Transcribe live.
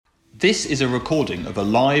This is a recording of a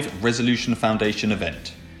live Resolution Foundation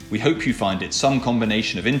event. We hope you find it some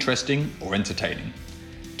combination of interesting or entertaining.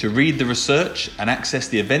 To read the research and access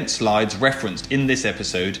the event slides referenced in this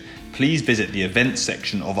episode, please visit the events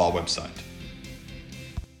section of our website.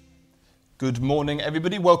 Good morning,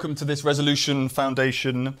 everybody. Welcome to this Resolution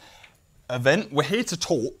Foundation event. We're here to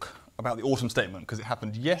talk about the autumn statement because it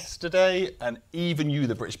happened yesterday, and even you,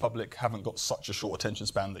 the British public, haven't got such a short attention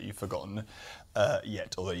span that you've forgotten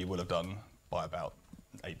yet, although you will have done by about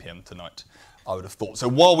 8 p.m. tonight, I would have thought. So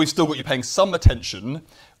while we've still got you paying some attention,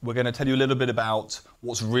 we're going to tell you a little bit about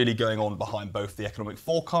what's really going on behind both the economic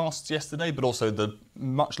forecasts yesterday, but also the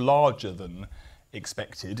much larger than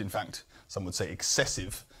expected, in fact, some would say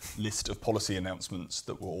excessive, list of policy announcements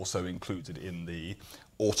that were also included in the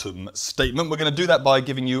autumn statement. We're going to do that by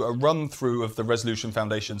giving you a run through of the Resolution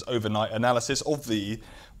Foundation's overnight analysis of the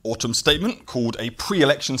autumn statement, called a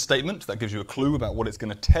pre-election statement. That gives you a clue about what it's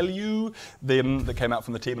going to tell you. That came out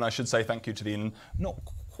from the team, and I should say thank you to the, not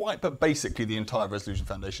quite, but basically the entire Resolution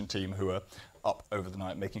Foundation team who are up over the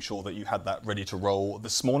night, making sure that you had that ready to roll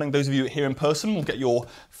this morning. Those of you here in person will get your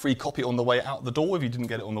free copy on the way out the door if you didn't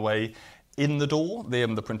get it on the way in the door.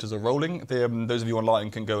 The printers are rolling. Those of you online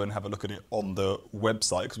can go and have a look at it on the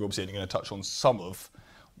website, because we're obviously only going to touch on some of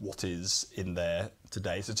what is in there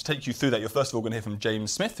today. So to take you through that, you're first of all going to hear from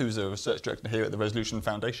James Smith, who's a research director here at the Resolution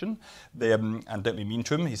Foundation. And don't be mean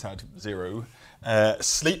to him, he's had zero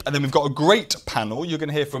sleep. And then we've got a great panel. You're going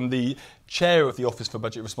to hear from the chair of the Office for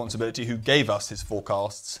Budget Responsibility, who gave us his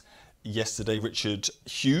forecasts yesterday, Richard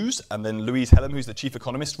Hughes, and then Louise Hellam, who's the chief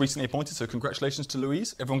economist, recently appointed. So congratulations to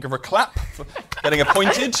Louise. Everyone give her a clap for getting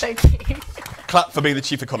appointed. Thank you. Clap for being the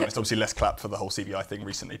chief economist. Obviously less clap for the whole CBI thing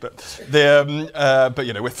recently, but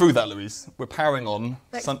you know, we're through that, Louise. We're powering on.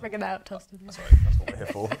 Thanks for bringing it out, Tostin. Sorry, that's what we're here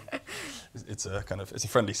for. It's a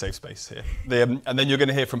friendly safe space here. And then you're going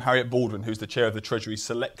to hear from Harriet Baldwin, who's the chair of the Treasury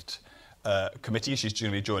Select Committee. She's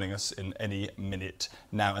going to be joining us in any minute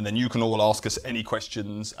now. And then you can all ask us any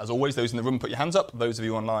questions. As always, those in the room, put your hands up. Those of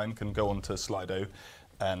you online can go on to Slido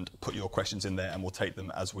and put your questions in there, and we'll take them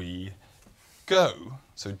as we go.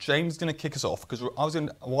 So James is going to kick us off, because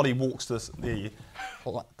while he walks to the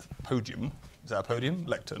podium, is that a podium?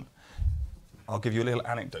 Lectern. I'll give you a little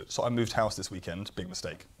anecdote. So I moved house this weekend. Big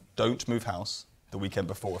mistake. Don't move house the weekend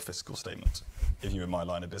before a fiscal statement. If you're in my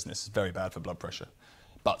line of business, it's very bad for blood pressure.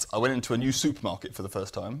 But I went into a new supermarket for the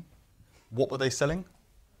first time. What were they selling?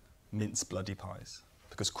 Mince bloody pies.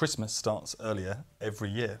 Because Christmas starts earlier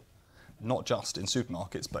every year. Not just in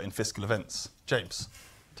supermarkets, but in fiscal events. James,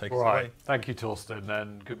 take us away. Thank you, Torsten,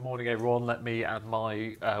 and good morning, everyone. Let me add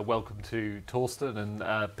my welcome to Torsten,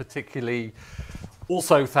 and particularly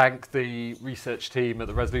also thank the research team at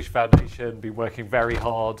the Resolution Foundation. Been working very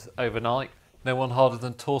hard overnight. No one harder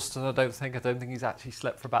than Torsten, I don't think. I don't think he's actually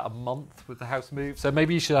slept for about a month with the house move. So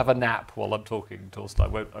maybe you should have a nap while I'm talking, Torsten. I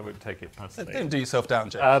won't take it personally. Don't do yourself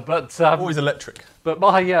down, James. Always electric. But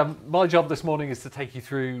my job this morning is to take you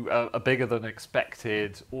through a bigger than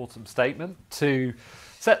expected autumn statement. To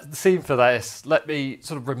set the scene for this, let me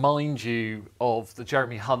sort of remind you of the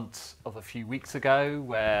Jeremy Hunt of a few weeks ago,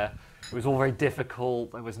 where it was all very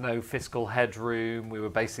difficult. There was no fiscal headroom. We were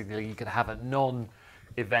basically, you could have a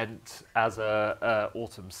non-event as a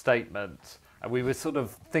autumn statement, and we were sort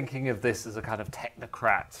of thinking of this as a kind of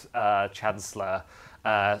technocrat chancellor,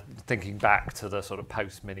 thinking back to the sort of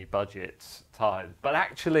post mini budget time. But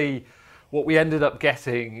actually what we ended up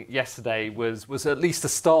getting yesterday was at least a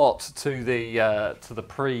start to the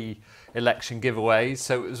pre-election giveaways.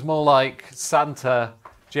 So it was more like Santa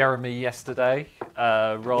Jeremy yesterday,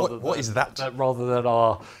 rather than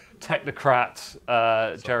our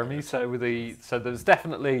technocrat Jeremy. So there's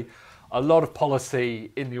definitely a lot of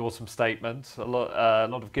policy in the autumn statement, a lot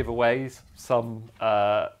of giveaways, some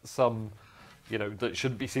that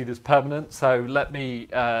shouldn't be seen as permanent. So let me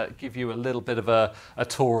give you a little bit of a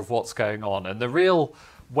tour of what's going on. And the real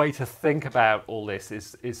way to think about all this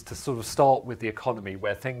is to sort of start with the economy,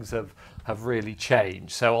 where things have really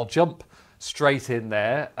changed. So I'll jump straight in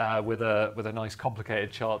there with a nice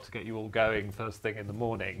complicated chart to get you all going first thing in the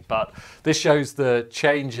morning. But this shows the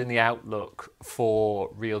change in the outlook for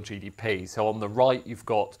real GDP. So on the right, you've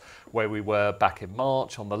got where we were back in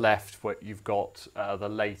March. On the left, where you've got the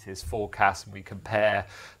latest forecast, and we compare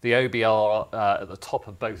the OBR at the top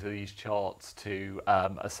of both of these charts to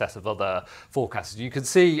a set of other forecasts. You can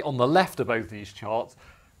see on the left of both of these charts,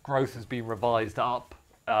 growth has been revised up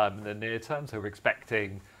in the near term. So we're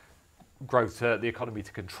expecting growth, the economy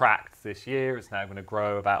to contract this year. It's now going to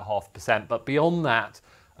grow about 0.5%. But beyond that,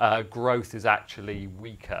 growth is actually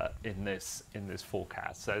weaker in this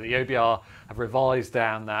forecast. So the OBR have revised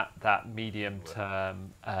down that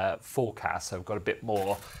medium-term forecast. So we've got a bit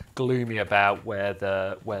more gloomy about where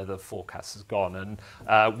the forecast has gone.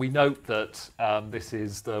 And we note that this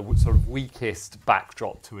is the sort of weakest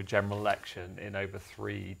backdrop to a general election in over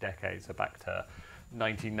 3 decades. So back to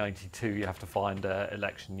 1992, you have to find an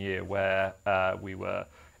election year where we were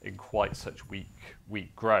in quite such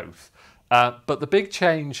weak growth. But the big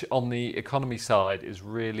change on the economy side is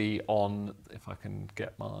really on, if I can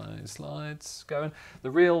get my slides going, the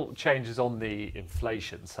real change is on the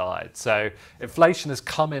inflation side. So inflation has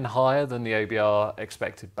come in higher than the OBR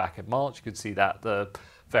expected back in March. You could see that at the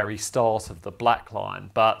very start of the black line.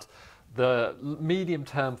 But the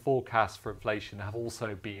medium-term forecasts for inflation have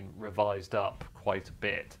also been revised up quite a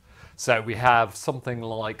bit. So we have something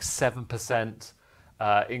like 7%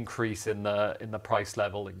 increase in the price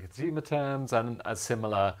level in consumer terms, and a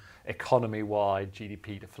similar economy-wide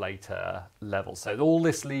GDP deflator level. So all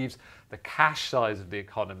this leaves the cash size of the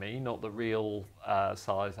economy, not the real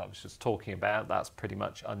size I was just talking about. That's pretty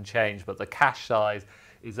much unchanged, but the cash size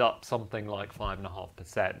is up something like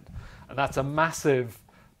 5.5%, and that's a massive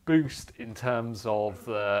boost in terms of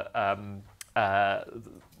the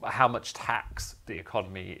how much tax the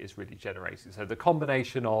economy is really generating. So the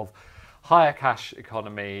combination of higher cash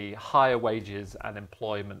economy, higher wages and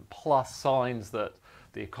employment, plus signs that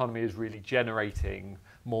the economy is really generating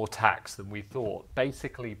more tax than we thought,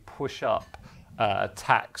 basically push up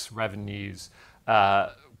tax revenues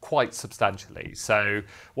quite substantially. So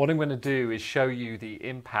what I'm going to do is show you the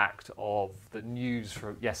impact of the news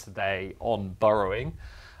from yesterday on borrowing.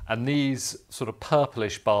 And these sort of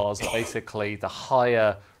purplish bars are basically the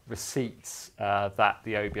higher receipts that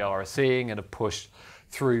the OBR are seeing and have pushed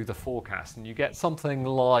through the forecast, and you get something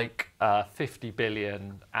like 50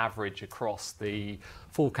 billion average across the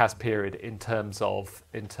forecast period in terms of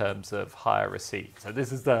higher receipts. So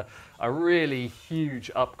this is a really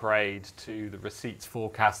huge upgrade to the receipts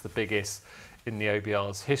forecast, the biggest in the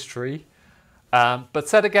OBR's history. But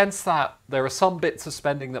set against that, there are some bits of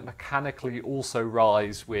spending that mechanically also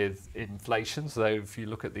rise with inflation. So if you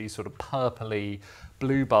look at these sort of purpley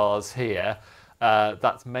blue bars here,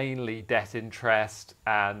 that's mainly debt interest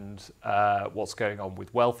and what's going on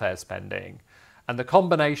with welfare spending. And the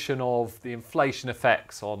combination of the inflation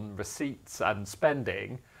effects on receipts and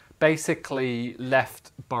spending basically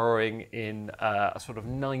left borrowing in a sort of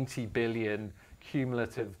 90 billion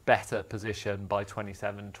cumulative better position by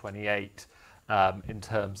 27-28 in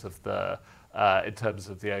terms of the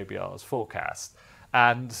OBR's forecast.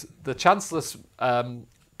 And the Chancellor's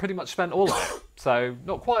pretty much spent all of it. So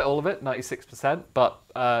not quite all of it, 96%, but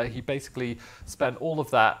he basically spent all of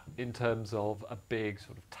that in terms of a big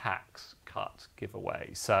sort of tax cut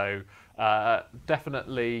giveaway. So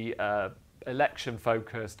definitely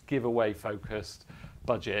election-focused, giveaway-focused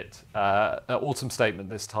budget, autumn statement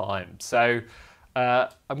this time. So I'm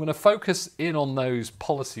going to focus in on those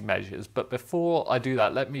policy measures, but before I do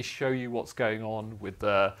that, let me show you what's going on with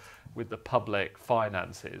the public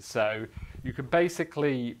finances. So you can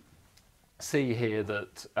basically see here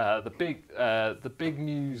that the big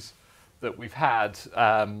news that we've had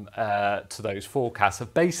to those forecasts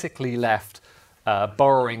have basically left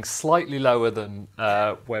borrowing slightly lower than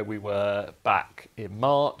where we were back in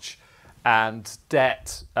March, and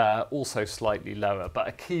debt also slightly lower. But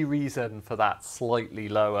a key reason for that slightly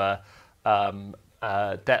lower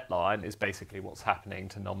debt line is basically what's happening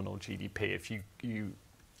to nominal GDP. If you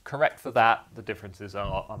correct for that, the differences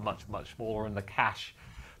are much smaller, and the cash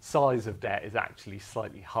size of debt is actually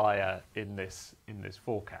slightly higher in this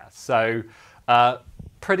forecast. So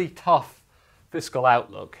pretty tough fiscal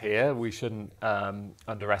outlook here. We shouldn't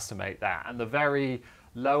underestimate that. And the very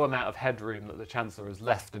low amount of headroom that the Chancellor has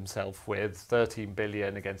left himself with, 13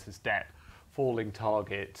 billion against his debt falling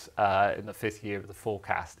target in the 5th year of the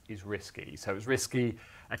forecast, is risky. So it's risky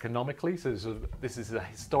economically. So this is a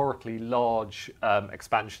historically large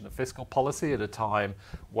expansion of fiscal policy at a time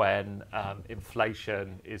when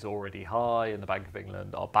inflation is already high and the Bank of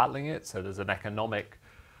England are battling it. So there's an economic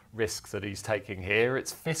risk that he's taking here.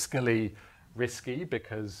 It's fiscally risky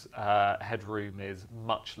because headroom is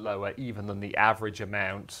much lower even than the average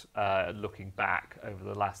amount looking back over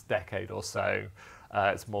the last decade or so.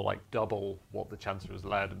 It's more like double what the Chancellor has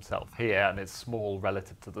allowed himself here, and it's small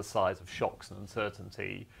relative to the size of shocks and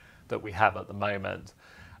uncertainty that we have at the moment.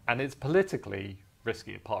 And it's politically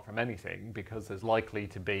risky apart from anything because there's likely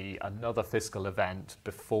to be another fiscal event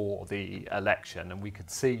before the election, and we could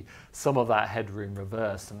see some of that headroom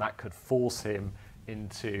reversed, and that could force him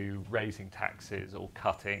into raising taxes or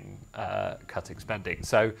cutting spending.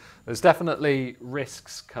 So there's definitely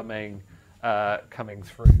risks coming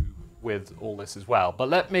through with all this as well. But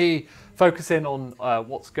let me focus in on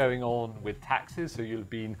what's going on with taxes. So you'll have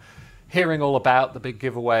been hearing all about the big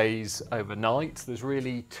giveaways overnight. There's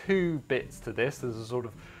really two bits to this. There's a sort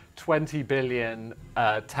of 20 billion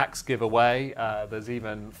tax giveaway. There's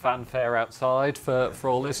even fanfare outside for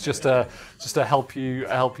all this, just to help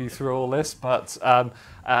you through all this. But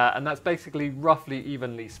and that's basically roughly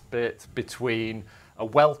evenly split between a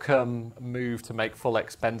welcome move to make full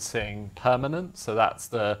expensing permanent. So that's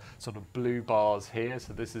the sort of blue bars here.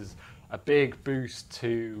 So this is a big boost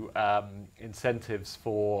to incentives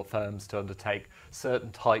for firms to undertake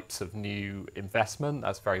certain types of new investment.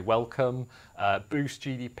 That's very welcome. Boost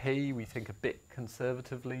GDP, we think a bit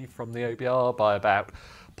conservatively from the OBR by about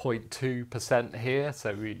 0.2% here. So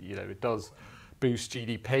it does boost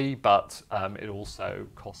GDP, but it also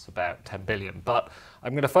costs about 10 billion. But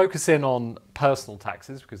I'm going to focus in on personal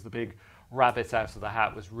taxes because the big rabbit out of the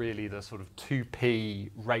hat was really the sort of 2p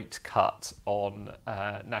rate cut on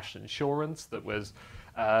national insurance that was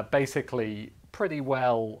basically pretty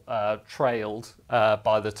well trailed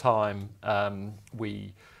by the time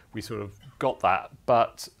we sort of got that.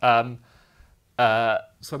 But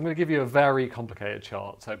so I'm going to give you a very complicated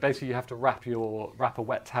chart. So basically you have to wrap a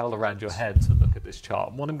wet towel around your head to look at this chart.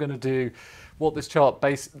 And what I'm going to do, what these charts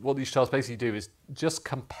basically do is just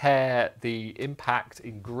compare the impact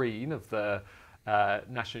in green of the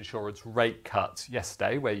national insurance rate cut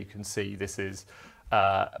yesterday, where you can see this is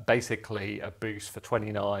basically a boost for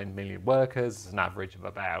 29 million workers, an average of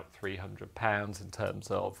about £300 in terms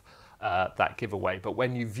of that giveaway. But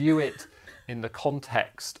when you view it in the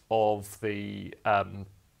context of the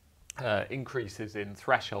increases in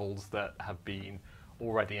thresholds that have been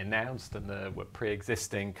already announced and were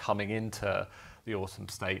pre-existing coming into the autumn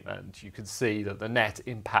statement, you can see that the net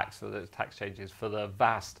impact of those tax changes for the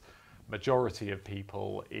vast majority of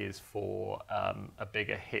people is for a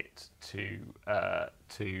bigger hit to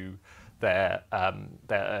their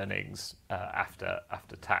earnings after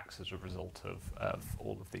tax as a result of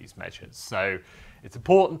all of these measures. So it's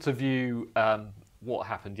important to view what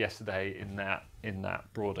happened yesterday in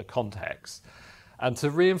that broader context. And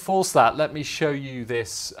to reinforce that, let me show you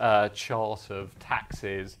this chart of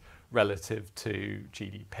taxes relative to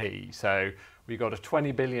GDP. So we got a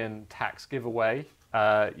 20 billion tax giveaway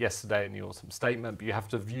yesterday in the autumn statement, but you have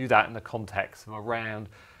to view that in the context of around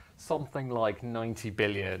something like 90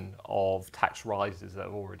 billion of tax rises that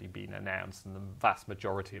have already been announced, and the vast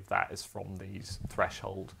majority of that is from these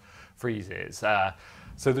threshold freezes.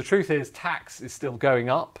 So the truth is, tax is still going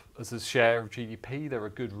up as a share of GDP. There are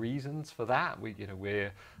good reasons for that.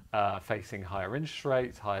 We're facing higher interest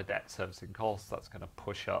rates, higher debt servicing costs. That's going to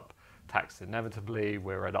push up tax inevitably.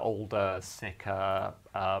 We're an older, sicker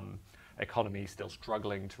economy, still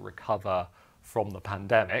struggling to recover from the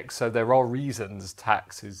pandemic. So there are reasons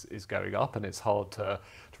tax is going up, and it's hard to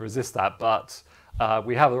resist that. But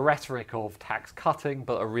we have a rhetoric of tax cutting,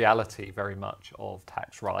 but a reality very much of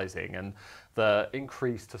tax rising. And the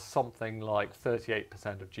increase to something like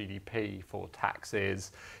 38% of GDP for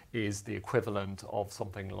taxes is the equivalent of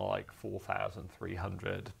something like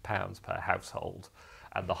 £4,300 per household,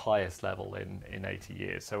 and the highest level in 80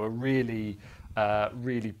 years. So a really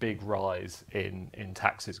big rise in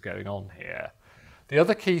taxes going on here. The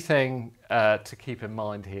other key thing to keep in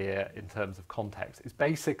mind here in terms of context is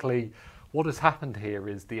basically what has happened here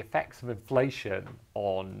is the effects of inflation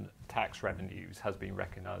on tax revenues has been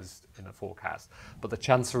recognised in the forecast, but the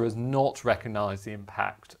Chancellor has not recognised the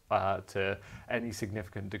impact to any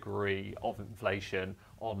significant degree of inflation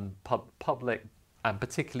on public and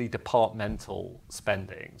particularly departmental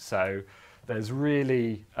spending. So there's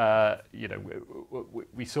really,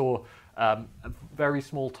 we saw very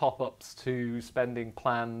small top-ups to spending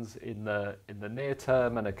plans in the near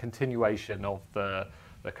term, and a continuation of the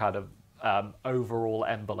kind of overall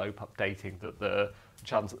envelope updating that the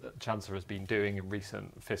Chancellor has been doing in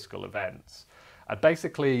recent fiscal events. And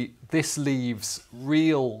basically, this leaves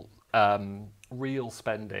real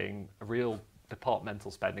spending, real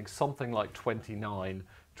departmental spending, something like 20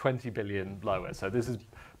 billion lower. So this is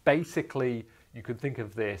basically, you could think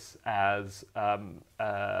of this as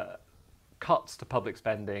cuts to public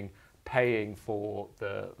spending paying for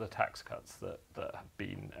the tax cuts that have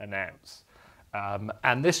been announced.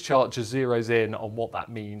 And this chart just zeroes in on what that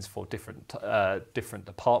means for different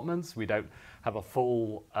departments. We don't have a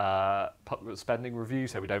full public spending review,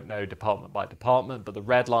 so we don't know department by department, but the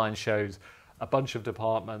red line shows a bunch of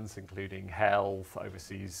departments, including health,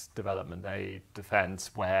 overseas development aid,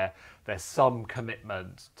 defence, where there's some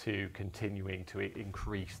commitment to continuing to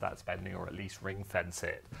increase that spending or at least ring fence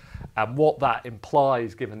it. And what that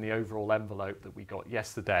implies, given the overall envelope that we got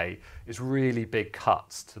yesterday, is really big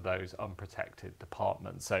cuts to those unprotected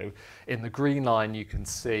departments. So in the green line, you can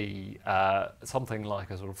see something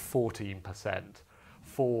like a sort of 14%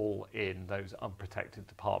 fall in those unprotected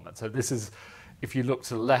departments. So this is, if you look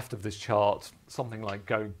to the left of this chart, something like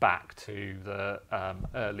going back to the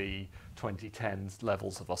early 2010s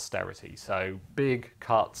levels of austerity. So big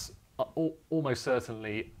cuts, almost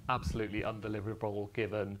certainly absolutely undeliverable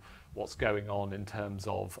given what's going on in terms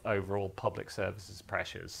of overall public services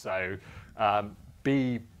pressures. So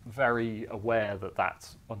be very aware that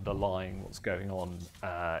that's underlying what's going on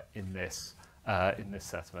in this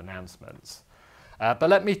set of announcements. But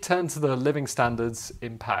let me turn to the living standards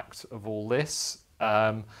impact of all this.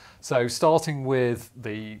 So starting with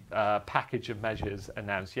the package of measures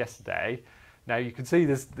announced yesterday. Now you can see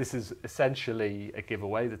this is essentially a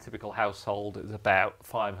giveaway. The typical household is about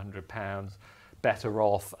 £500 better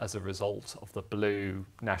off as a result of the blue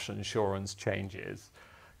national insurance changes.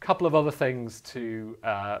 A couple of other things to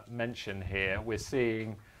mention here. We're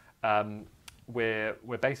seeing, we're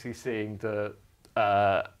basically seeing the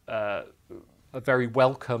a very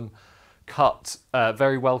welcome cut,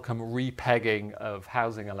 very welcome repegging of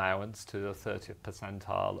housing allowance to the 30th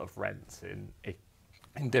percentile of rents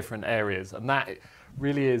in different areas. And that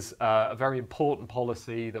really is a very important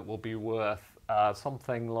policy that will be worth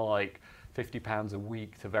something like £50 a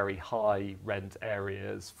week to very high rent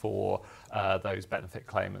areas for those benefit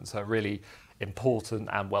claimants. So really important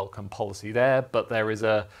and welcome policy there. But there is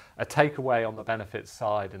a takeaway on the benefits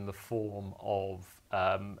side in the form of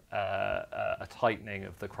a tightening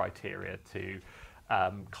of the criteria to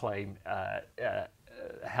claim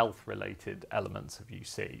health-related elements of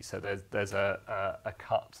UC. So there's a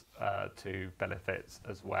cut to benefits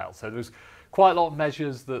as well. So there's quite a lot of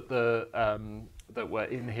measures that that were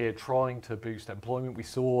in here trying to boost employment. We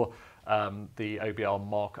saw the OBR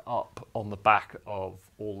mark up on the back of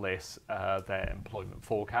all this their employment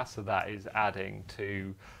forecast. So that is adding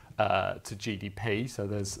to GDP. So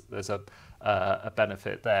there's a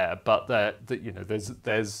benefit there, but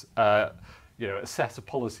there's a set of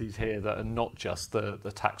policies here that are not just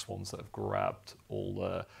the tax ones that have grabbed all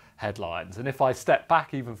the headlines. And if I step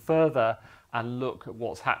back even further and look at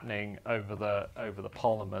what's happening over the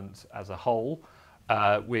Parliament as a whole,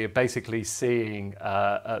 we're basically seeing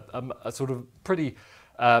a sort of pretty.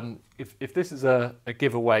 If this is a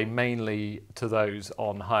giveaway mainly to those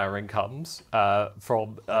on higher incomes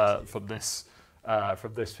from this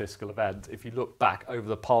fiscal event, if you look back over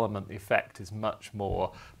the Parliament, the effect is much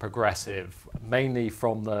more progressive, mainly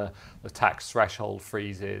from the tax threshold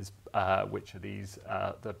freezes, which are these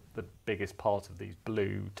the biggest part of these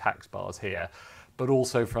blue tax bars here, but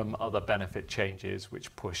also from other benefit changes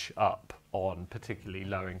which push up on particularly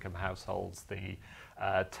low-income households. The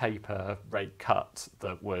taper rate cut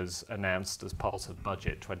that was announced as part of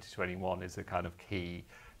Budget 2021 is a kind of key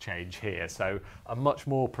change here. So a much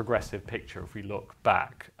more progressive picture if we look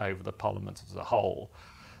back over the Parliament as a whole.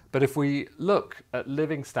 But if we look at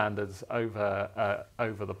living standards over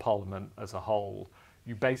the Parliament as a whole,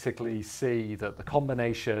 you basically see that the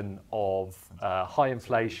combination of high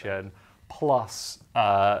inflation plus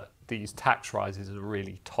these tax rises is a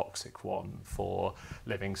really toxic one for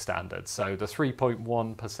living standards. So the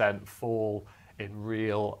 3.1% fall in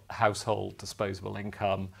real household disposable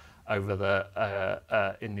income over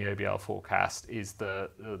in the OBR forecast is the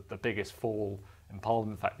biggest fall in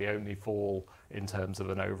Parliament, in fact the only fall in terms of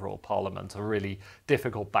an overall Parliament, a really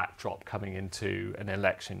difficult backdrop coming into an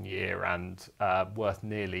election year and worth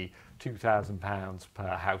nearly £2,000 per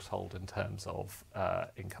household in terms of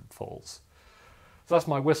income falls. So that's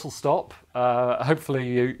my whistle stop.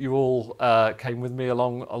 Hopefully you all came with me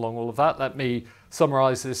along all of that. Let me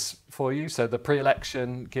summarise this for you. So the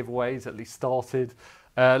pre-election giveaways at least started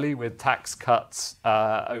early with tax cuts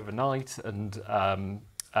overnight and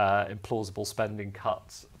implausible spending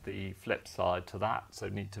cuts, the flip side to that. So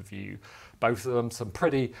need to view both of them. Some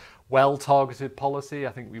pretty well-targeted policy.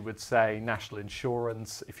 I think we would say national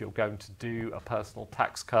insurance, if you're going to do a personal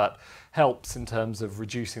tax cut, helps in terms of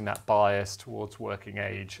reducing that bias towards working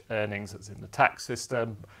age earnings that's in the tax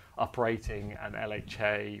system. Uprating and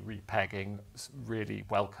LHA repegging is really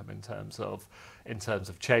welcome in terms of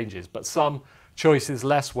changes. But some choices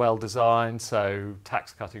less well designed, so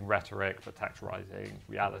tax cutting rhetoric but tax rising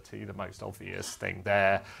reality, the most obvious thing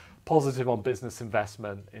there. Positive on business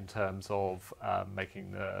investment in terms of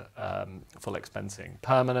making the full expensing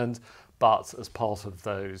permanent, but as part of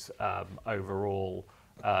those overall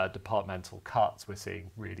departmental cuts, we're seeing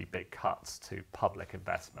really big cuts to public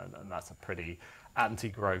investment, and that's a pretty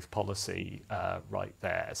anti-growth policy right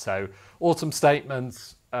there. So autumn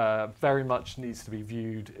statements very much needs to be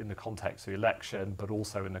viewed in the context of the election, but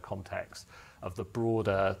also in the context of the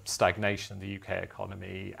broader stagnation in the UK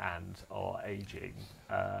economy and our ageing,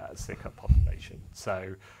 sicker population.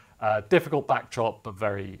 So difficult backdrop, but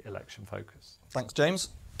very election focused. Thanks, James.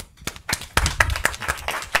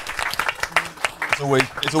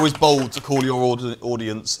 It's always bold to call your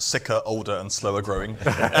audience sicker, older, and slower growing.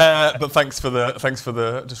 But thanks for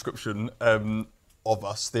the description of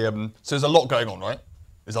us. So there's a lot going on, right?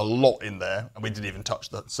 There's a lot in there, and we didn't even touch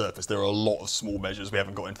the surface. There are a lot of small measures. We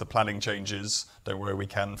haven't got into the planning changes. Don't worry, we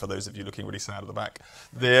can, for those of you looking really sad at the back.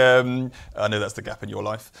 I know that's the gap in your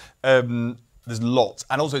life. There's lots,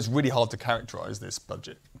 and also it's really hard to characterise this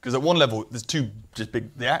budget, because at one level there's two just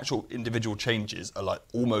big. The actual individual changes are like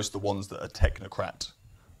almost the ones that a technocrat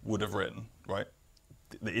would have written, right?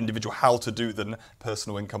 The individual how to do the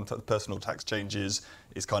personal income, personal tax changes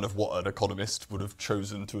is kind of what an economist would have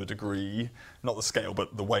chosen to a degree. Not the scale,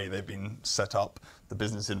 but the way they've been set up. The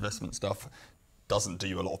business investment stuff doesn't do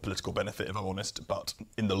you a lot of political benefit, if I'm honest, but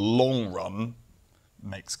in the long run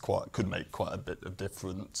could make quite a bit of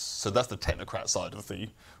difference. So that's the technocrat side of the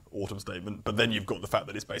autumn statement. But then you've got the fact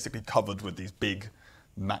that it's basically covered with these big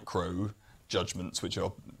macro judgments, which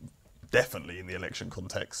are definitely in the election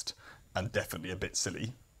context and definitely a bit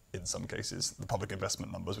silly in some cases. The public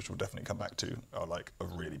investment numbers, which we'll definitely come back to, are like a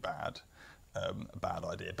really bad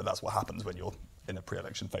idea. But that's what happens when you're in a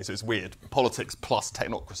pre-election phase. So it's weird. Politics plus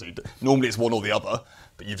technocracy. Normally it's one or the other,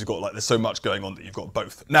 but you've just got there's so much going on that you've got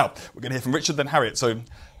both. Now, we're going to hear from Richard, then Harriet. So,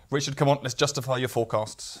 Richard, come on, let's justify your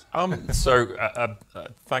forecasts. Thanks,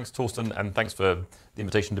 Torsten, and thanks for the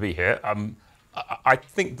invitation to be here. I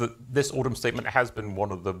think that this autumn statement has been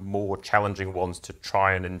one of the more challenging ones to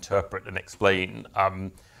try and interpret and explain.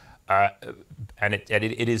 And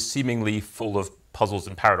it is seemingly full of puzzles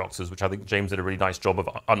and paradoxes, which I think James did a really nice job of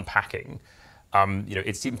unpacking.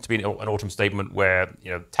 It seems to be an autumn statement where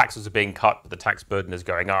taxes are being cut, but the tax burden is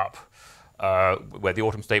going up. Where the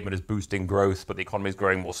autumn statement is boosting growth, but the economy is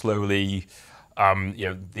growing more slowly.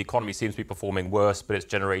 The economy seems to be performing worse, but it's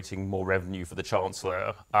generating more revenue for the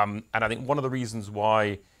Chancellor. And I think one of the reasons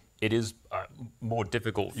why it is more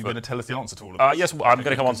difficult. You're going to tell us the answer to all of this? Yes, I'm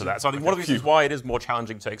going to come on to that. So I think one of the reasons why it is more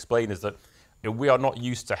challenging to explain is that we are not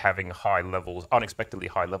used to having unexpectedly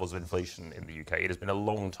high levels of inflation in the UK. It has been a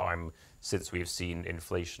long time since we have seen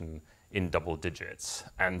inflation in double digits.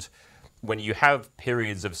 And when you have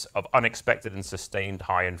periods of unexpected and sustained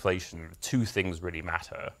high inflation, two things really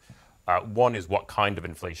matter. One is what kind of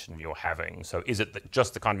inflation you're having. So is it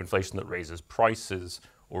just the kind of inflation that raises prices,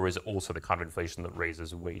 or is it also the kind of inflation that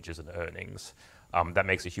raises wages and earnings? That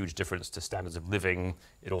makes a huge difference to standards of living.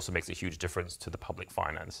 It also makes a huge difference to the public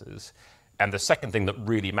finances. And the second thing that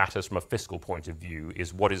really matters from a fiscal point of view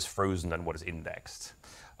is what is frozen and what is indexed.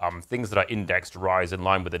 Things that are indexed rise in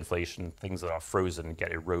line with inflation. Things that are frozen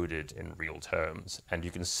get eroded in real terms. And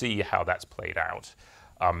you can see how that's played out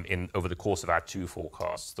over the course of our two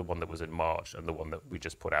forecasts, the one that was in March and the one that we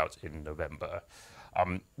just put out in November.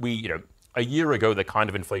 A year ago, the kind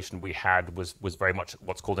of inflation we had was very much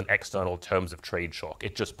what's called an external terms of trade shock.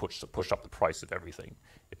 It just pushed up the price of everything.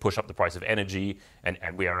 It pushed up the price of energy, and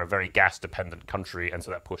we are a very gas-dependent country, and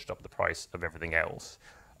so that pushed up the price of everything else.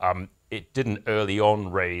 It didn't early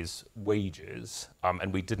on raise wages,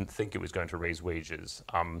 and we didn't think it was going to raise wages.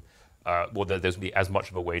 There's going to be as much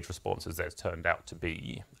of a wage response as there's turned out to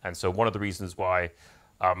be. And so one of the reasons why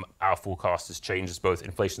our forecast has changed is both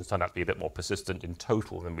inflation's turned out to be a bit more persistent in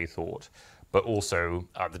total than we thought, but also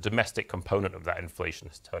the domestic component of that inflation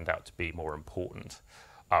has turned out to be more important.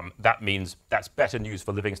 That means that's better news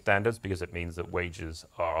for living standards, because it means that wages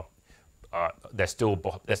are they're still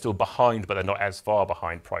behind, but they're not as far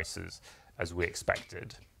behind prices as we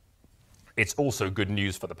expected. It's also good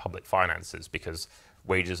news for the public finances, because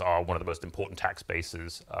wages are one of the most important tax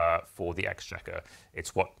bases for the Exchequer. It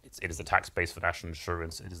is the tax base for national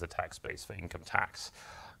insurance. It is the tax base for income tax.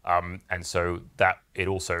 And so that it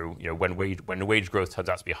also, when wage growth turns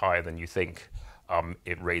out to be higher than you think,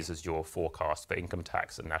 it raises your forecast for income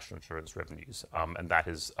tax and national insurance revenues. And that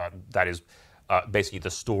is basically the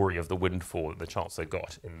story of the windfall that the Chancellor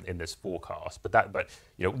got in this forecast. But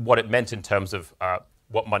what it meant in terms of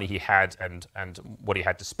what money he had and what he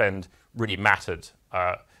had to spend really mattered.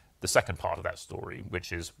 The second part of that story,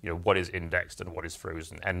 which is what is indexed and what is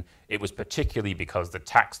frozen. And it was particularly because the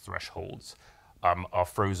tax thresholds are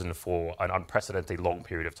frozen for an unprecedentedly long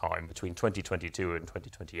period of time, between 2022 and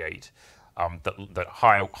 2028. That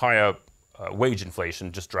higher wage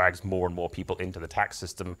inflation just drags more and more people into the tax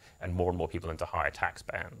system and more people into higher tax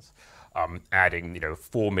bands. Adding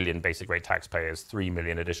 4 million basic rate taxpayers, 3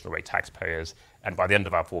 million additional rate taxpayers, and by the end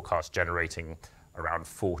of our forecast generating around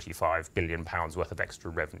 £45 billion worth of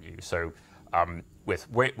extra revenue. So with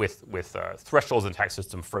thresholds in the tax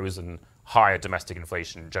system frozen, higher domestic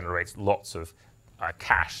inflation generates lots of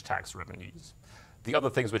cash tax revenues. The other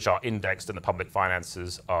things which are indexed in the public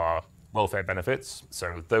finances are welfare benefits.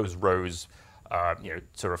 So those rose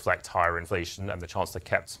to reflect higher inflation, and the Chancellor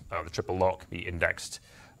kept the triple lock, the indexed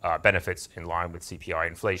benefits in line with CPI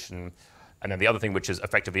inflation. And then the other thing which is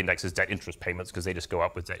effectively indexed is debt interest payments, because they just go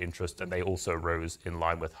up with debt interest, and they also rose in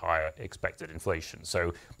line with higher expected inflation.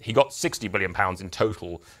 So he got £60 billion in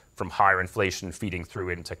total from higher inflation feeding through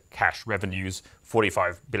into cash revenues.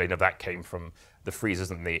 45 billion of that came from the freezes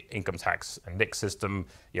in the income tax and NIC system.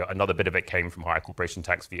 Another bit of it came from higher corporation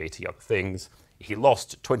tax, VAT, other things. He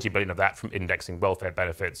lost 20 billion of that from indexing welfare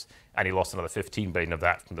benefits, and he lost another 15 billion of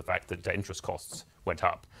that from the fact that debt interest costs went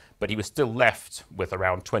up. But he was still left with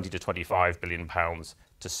around 20 to 25 billion pounds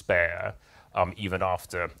to spare, even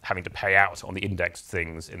after having to pay out on the indexed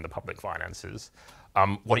things in the public finances.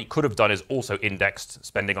 What he could have done is also indexed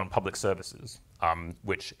spending on public services,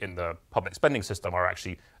 which in the public spending system are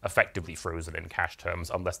actually effectively frozen in cash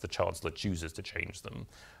terms unless the Chancellor chooses to change them.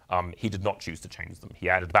 He did not choose to change them. He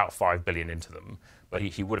added about 5 billion into them, but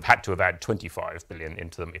he would have had to have added 25 billion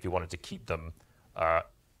into them if he wanted to keep them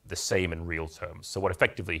the same in real terms. So what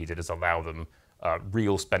effectively he did is allow them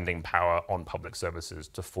real spending power on public services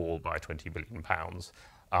to fall by 20 billion pounds.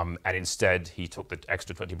 And instead, he took the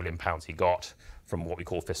extra 20 billion pounds he got from what we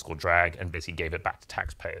call fiscal drag and basically gave it back to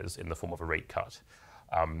taxpayers in the form of a rate cut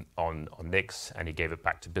on NICs, and he gave it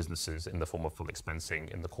back to businesses in the form of full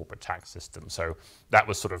expensing in the corporate tax system. So that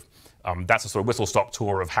was that's a sort of whistle-stop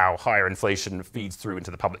tour of how higher inflation feeds through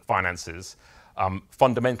into the public finances.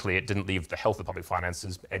 Fundamentally, it didn't leave the health of public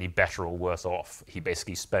finances any better or worse off. He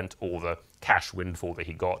basically spent all the cash windfall that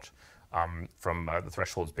he got from the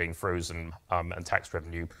thresholds being frozen and tax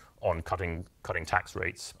revenue on cutting tax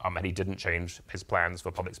rates, and he didn't change his plans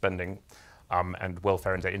for public spending. And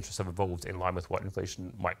welfare and debt interests have evolved in line with what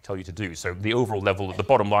inflation might tell you to do. So the overall level, the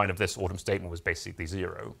bottom line of this autumn statement was basically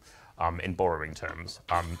zero in borrowing terms.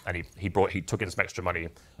 And he took in some extra money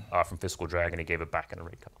from fiscal drag and he gave it back in a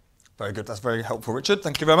rate cut. Very good. That's very helpful, Richard.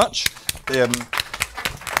 Thank you very much. And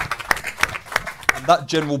that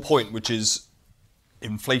general point, which is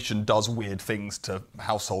inflation does weird things to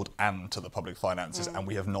household and to the public finances, and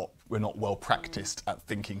we're not well practiced at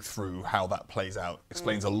thinking through how that plays out.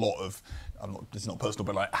 Explains a lot of, this is not personal,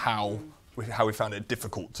 but like how we found it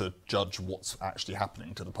difficult to judge what's actually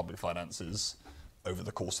happening to the public finances over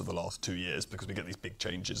the course of the last 2 years, because we get these big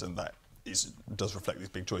changes, and that does reflect these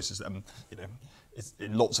big choices. It's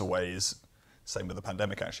in lots of ways, same with the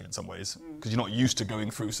pandemic actually in some ways, because you're not used to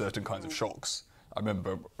going through certain kinds of shocks. I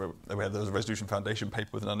remember there was a Resolution Foundation paper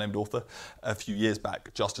with an unnamed author a few years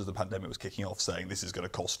back, just as the pandemic was kicking off, saying this is going to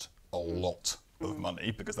cost a lot of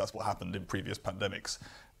money, because that's what happened in previous pandemics,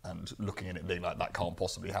 and looking at it being like, that can't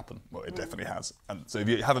possibly happen. Well, it definitely has. And so if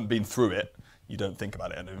you haven't been through it, you don't think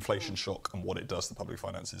about it. And an inflation shock and what it does to public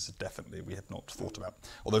finances is definitely we have not thought about.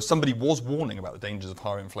 Although somebody was warning about the dangers of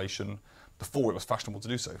higher inflation before it was fashionable to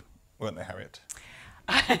do so, weren't they, Harriet?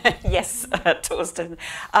 Yes, Torsten.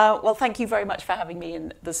 Well, thank you very much for having me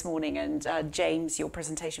in this morning, and James, your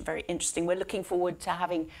presentation very interesting. We're looking forward to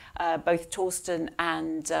having both Torsten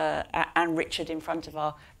and Richard in front of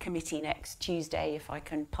our committee next Tuesday, if I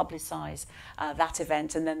can publicise that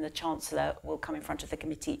event, and then the Chancellor will come in front of the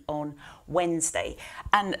committee on Wednesday.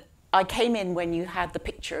 And I came in when you had the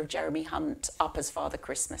picture of Jeremy Hunt up as Father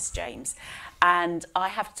Christmas, James. And I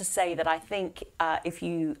have to say that I think if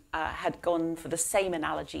you had gone for the same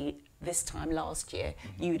analogy this time last year,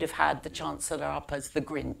 you'd have had the Chancellor up as the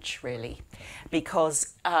Grinch, really,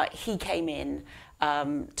 because he came in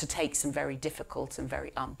to take some very difficult and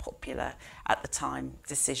very unpopular at the time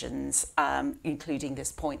decisions, including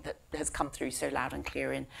this point that has come through so loud and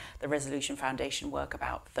clear in the Resolution Foundation work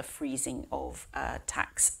about the freezing of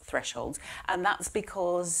tax thresholds. And that's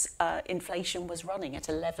because inflation was running at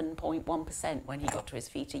 11.1% when he got to his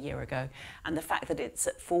feet a year ago. And the fact that it's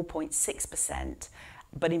at 4.6%,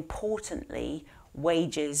 but importantly,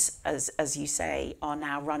 wages, as you say, are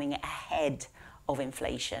now running ahead of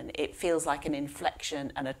inflation. It feels like an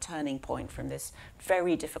inflection and a turning point from this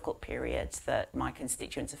very difficult period that my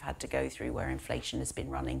constituents have had to go through, where inflation has been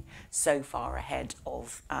running so far ahead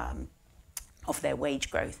of their wage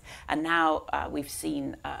growth. And now we've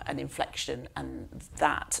seen an inflection, and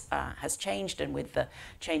that has changed. And with the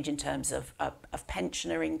change in terms of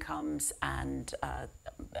pensioner incomes and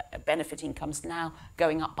benefit incomes now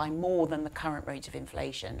going up by more than the current rate of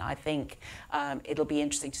inflation, I think it'll be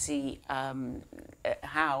interesting to see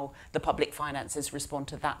how the public finances respond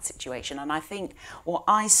to that situation. And I think what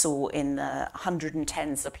I saw in the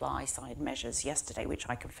 110 supply side measures yesterday, which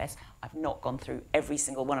I confess I've not gone through every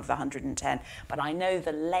single one of the 110, but I know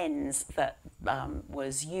the lens that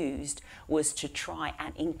was used was to try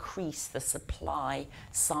and increase the supply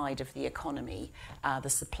side of the economy, the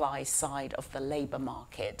supply side of the labour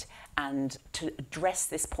market, and to address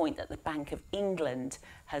this point that the Bank of England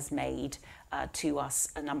has made to us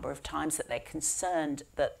a number of times, that they're concerned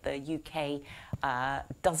that the UK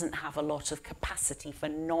doesn't have a lot of capacity for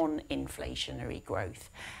non-inflationary growth.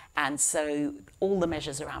 And so all the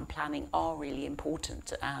measures around planning are really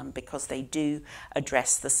important because they do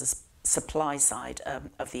address the supply side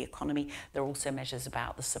of the economy. There are also measures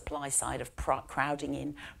about the supply side of crowding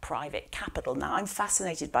in private capital. Now, I'm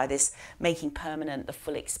fascinated by this making permanent the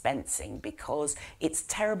full expensing, because it's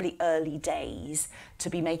terribly early days to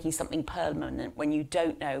be making something permanent when you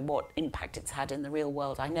don't know what impact it's had in the real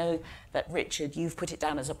world. I know that, Richard, you've put it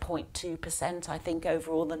down as a 0.2%, I think,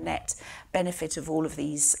 overall the net benefit of all of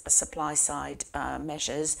these supply side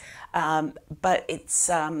measures. But it's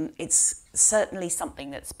certainly something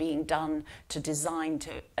that's being done to design to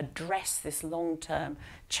address this long-term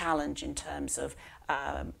challenge in terms of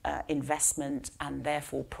investment and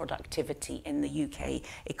therefore productivity in the UK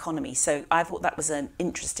economy. So I thought that was an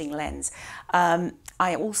interesting lens.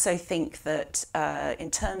 I also think that in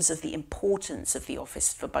terms of the importance of the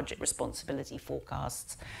Office for Budget Responsibility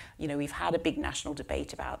forecasts, you know, we've had a big national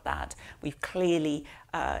debate about that. We've clearly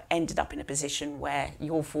ended up in a position where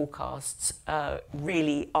your forecasts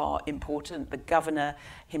really are important. The Governor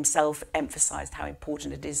himself emphasised how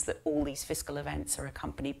important it is that all these fiscal events are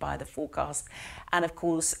accompanied by the forecast. And of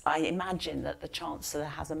course, I imagine that the Chancellor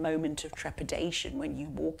has a moment of trepidation when you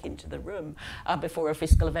walk into the room before a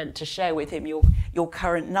fiscal event to share with him your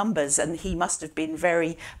current numbers. And he must have been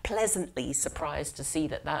very pleasantly surprised to see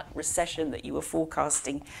that that recession that you were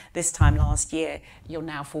forecasting this time last year, you're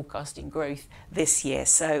now forecasting growth this year.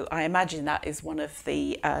 So I imagine that is one of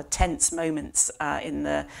the tense moments in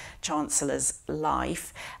the Chancellor's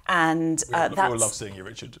life. And we all love seeing you,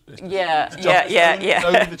 Richard. Yeah.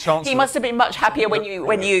 He must have been much happier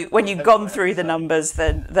when you've gone through the numbers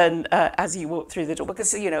than as you walked through the door,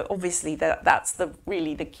 because obviously that's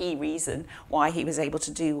really the key reason why he was able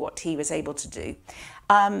to do what he was able to do.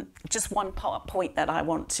 Just one point that I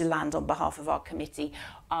want to land on behalf of our committee.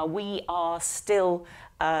 We are still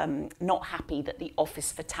not happy that the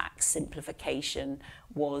Office for Tax Simplification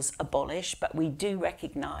was abolished, but we do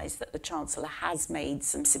recognise that the Chancellor has made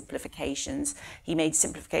some simplifications. He made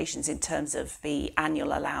simplifications in terms of the annual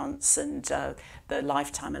allowance and the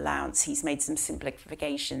lifetime allowance. He's made some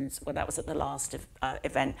simplifications, well, that was at the last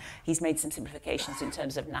event. He's made some simplifications in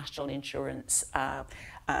terms of national insurance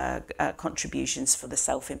contributions for the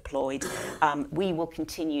self-employed. We will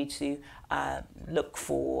continue to look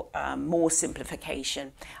for more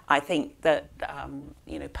simplification. I think that,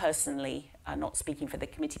 personally, not speaking for the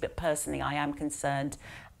committee, but personally, I am concerned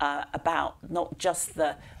about not just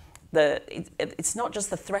it's not just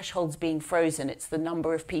the thresholds being frozen, it's the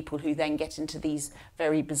number of people who then get into these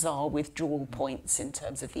very bizarre withdrawal points in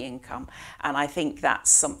terms of the income. And I think that's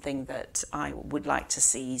something that I would like to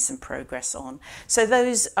see some progress on. So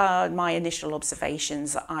those are my initial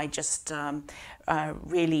observations. I just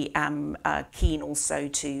really am keen also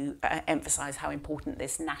to emphasise how important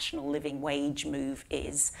this national living wage move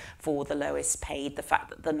is for the lowest paid. The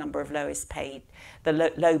fact that the number of lowest paid,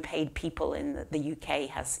 the low paid people in the UK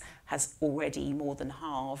has already more than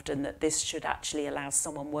halved, and that this should actually allow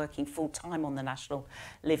someone working full time on the national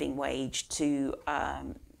living wage to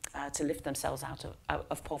lift themselves out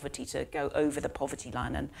of poverty, to go over the poverty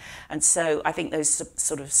line. And so I think those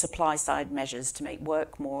sort of supply side measures to make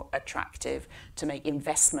work more attractive, to make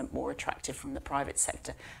investment more attractive from the private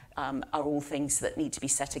sector, are all things that need to be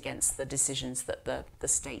set against the decisions that the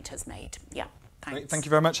state has made. Yeah, thanks. Great. Thank you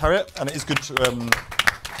very much, Harriet. And it is good to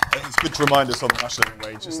remind us on the national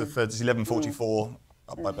living wage. It's the third, it's 11.44,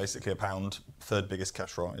 up by basically £1, third biggest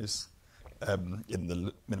cash rise in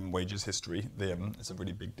the minimum wages history. It's a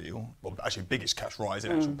really big deal. Well, actually, biggest cash rise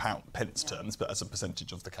in actual pence terms, but as a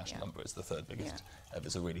percentage of the cash number, it's the third biggest.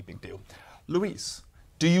 It's a really big deal. Louise,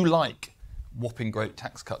 do you like whopping great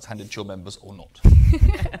tax cuts handed to your members or not?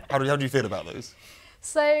 How do you feel about those?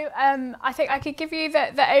 So I think I could give you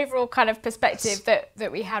the overall kind of perspective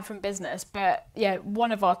that we had from business, but yeah,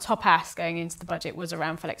 one of our top asks going into the budget was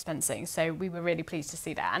around full expensing. So we were really pleased to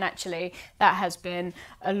see that. And actually that has been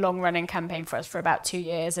a long running campaign for us for about 2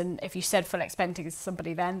 years. And if you said full expensing to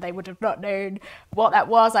somebody then, they would have not known what that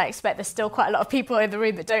was. I expect there's still quite a lot of people in the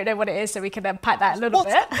room that don't know what it is, so we can unpack that a little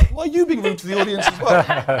bit. Why are you being rude to the audience as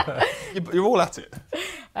well? You're all at it.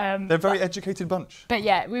 They're a very educated bunch. But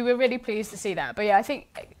yeah, we were really pleased to see that. But yeah, I think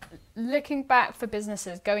looking back for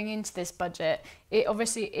businesses going into this budget, it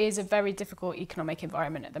obviously is a very difficult economic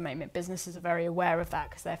environment at the moment. Businesses are very aware of that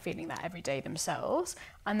because they're feeling that every day themselves.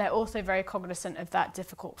 And they're also very cognizant of that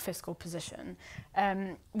difficult fiscal position.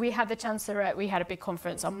 We had the Chancellor, we had a big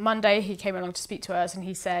conference on Monday. He came along to speak to us and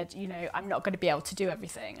he said, you know, I'm not going to be able to do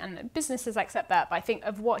everything. And businesses accept that. But I think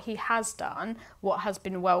of what he has done, what has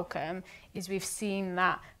been welcome, is we've seen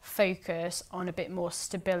that focus on a bit more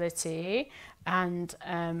stability and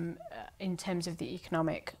in terms of the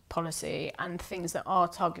economic policy and things that are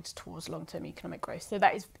targeted towards long-term economic growth. So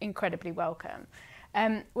that is incredibly welcome.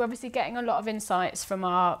 We're obviously getting a lot of insights from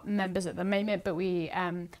our members at the moment, but we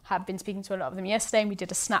have been speaking to a lot of them yesterday, and we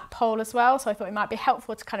did a snap poll as well, so I thought it might be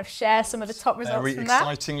helpful to kind of share some of the top results Very from that.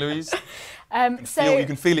 Very exciting, Louise. You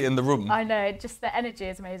can feel it in the room. I know, just the energy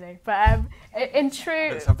is amazing. But in true,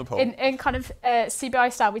 Let's have the poll. in kind of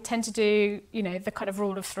CBI style, we tend to do, you know, the kind of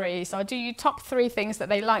rule of three. So I do you top 3 things that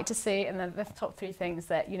they like to see, and then the top 3 things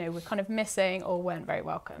that, you know, were kind of missing or weren't very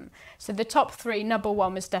welcome. So the top 3, number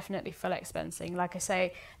 1 was definitely full expensing. Like I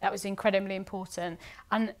say, that was incredibly important.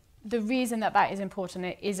 And the reason that that is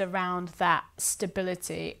important is around that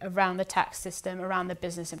stability, around the tax system, around the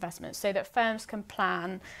business investments, so that firms can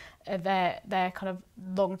plan their kind of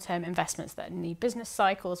long-term investments that need business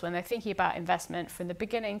cycles when they're thinking about investment from the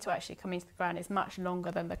beginning to actually coming to the ground is much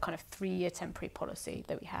longer than the kind of 3-year temporary policy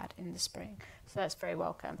that we had in the spring. So that's very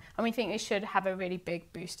welcome. And we think it should have a really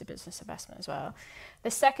big boost to business investment as well.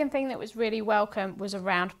 The second thing that was really welcome was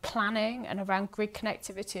around planning and around grid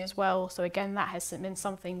connectivity as well. So again, that has been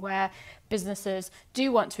something where businesses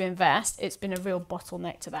do want to invest. It's been a real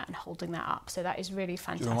bottleneck to that and holding that up. So that is really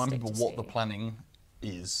fantastic. Do you remind people what the planning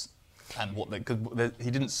is and what because he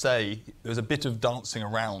didn't say, there was a bit of dancing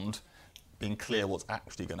around being clear what's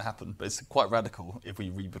actually going to happen, but it's quite radical if we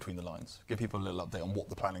read between the lines. Give people a little update on what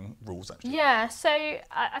the planning rules actually are. Yeah, so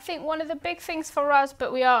I think one of the big things for us,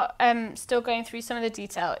 but we are still going through some of the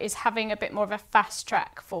detail, is having a bit more of a fast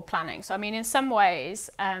track for planning. So I mean, in some ways,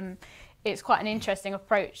 it's quite an interesting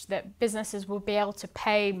approach that businesses will be able to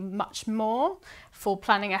pay much more for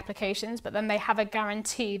planning applications, but then they have a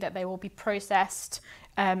guarantee that they will be processed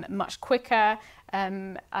much quicker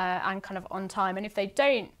and kind of on time. And if they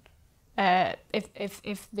don't,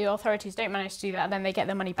 if the authorities don't manage to do that, then they get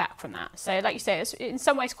their money back from that. So like you say, it's in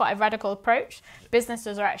some ways quite a radical approach.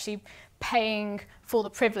 Businesses are actually paying for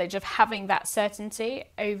the privilege of having that certainty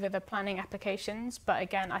over the planning applications. But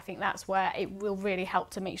again, I think that's where it will really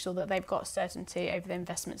help to make sure that they've got certainty over the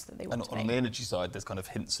investments that they want to make. And on the energy side, there's kind of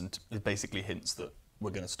hints, and it basically hints that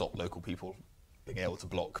we're going to stop local people being able to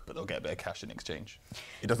block, but they'll get a bit of cash in exchange.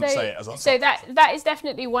 It doesn't say it as us. So that is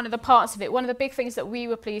definitely one of the parts of it. One of the big things that we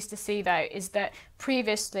were pleased to see, though, is that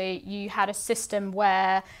previously you had a system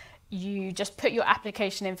where you just put your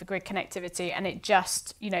application in for grid connectivity, and it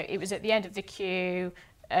just, you know, it was at the end of the queue,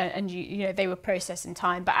 and you know they were processed in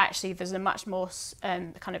time. But actually, there's a much more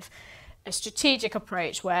kind of a strategic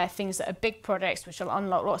approach where things that are big projects, which will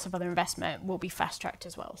unlock lots of other investment, will be fast-tracked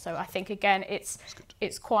as well. So I think, again, it's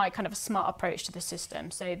quite kind of a smart approach to the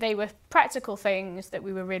system. So they were practical things that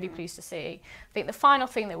we were really pleased to see. I think the final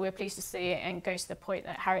thing that we were pleased to see, and goes to the point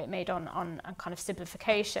that Harriet made on kind of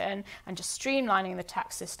simplification and just streamlining the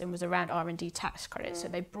tax system, was around R&D tax credits. So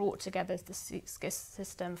they brought together the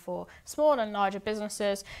system for small and larger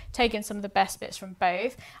businesses, taking some of the best bits from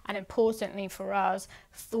both, and importantly for us,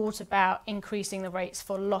 thought about increasing the rates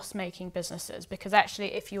for loss-making businesses, because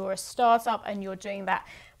actually if you're a startup and you're doing that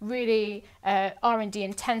really R&D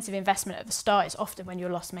intensive investment at the start, it's often when you're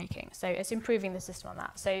loss-making. So it's improving the system on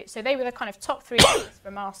that. So they were the kind of top 3 things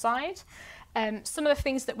from our side. Some of the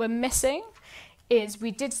things that were missing is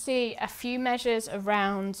we did see a few measures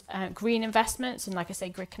around green investments, and like I say,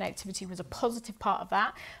 grid connectivity was a positive part of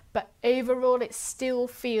that. But overall, it still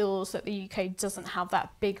feels that the UK doesn't have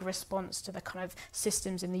that big response to the kind of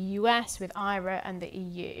systems in the US with IRA and the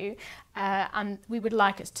EU, and we would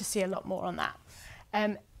like us to see a lot more on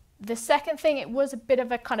that. The second thing, it was a bit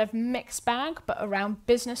of a kind of mixed bag, but around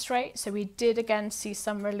business rates. So we did again see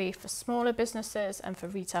some relief for smaller businesses and for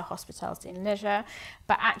retail, hospitality and leisure.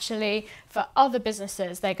 But actually for other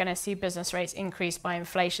businesses, they're going to see business rates increase by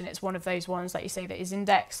inflation. It's one of those ones that you say that is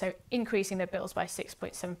indexed. So increasing their bills by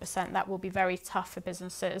 6.7%, that will be very tough for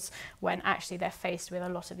businesses when actually they're faced with a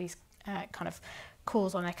lot of these kind of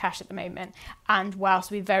calls on their cash at the moment. And whilst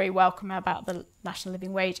we very welcome about the national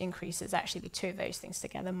living wage increases, actually the two of those things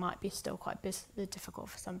together might be still quite difficult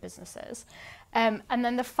for some businesses. And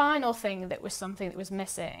then the final thing that was something that was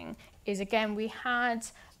missing is, again, we had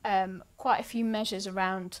quite a few measures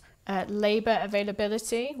around labour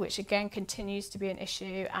availability, which again continues to be an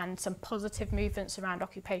issue, and some positive movements around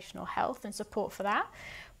occupational health and support for that.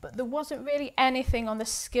 But there wasn't really anything on the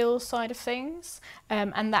skills side of things,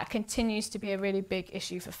 and that continues to be a really big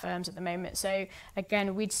issue for firms at the moment. So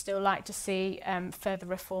again, we'd still like to see further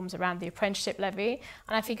reforms around the apprenticeship levy.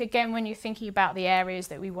 And I think, again, when you're thinking about the areas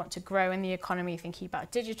that we want to grow in the economy, thinking about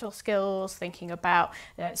digital skills, thinking about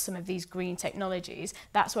some of these green technologies,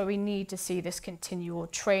 that's where we need to see this continual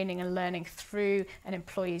training and learning through an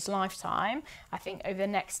employee's lifetime. I think over the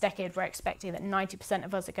next decade, we're expecting that 90%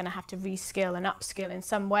 of us are going to have to reskill and upskill in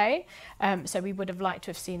some way. So we would have liked to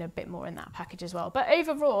have seen a bit more in that package as well. But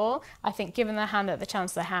overall, I think given the hand that the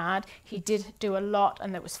Chancellor had, he did do a lot,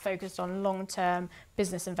 and that was focused on long-term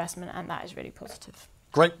business investment, and that is really positive.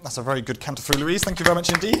 Great, that's a very good canter through, Louise. Thank you very much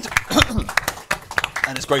indeed.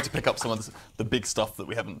 And it's great to pick up some of the big stuff that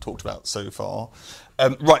we haven't talked about so far.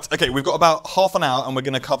 Right, okay, we've got about half an hour, and we're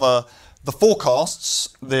going to cover the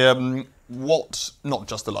forecasts, what, not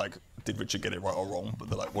just the did Richard get it right or wrong, but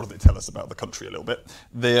what do they tell us about the country a little bit,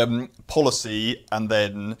 the policy, and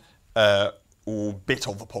then a bit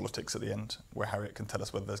of the politics at the end, where Harriet can tell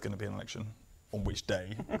us whether there's going to be an election, on which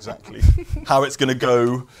day exactly, how it's going to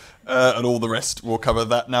go, and all the rest. We'll cover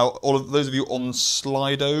that. Now, all of those of you on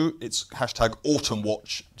Slido, it's hashtag Autumn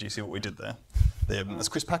Watch. Do you see what we did there? Has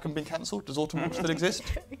Chris Packham been cancelled? Does Autumn Watch still exist?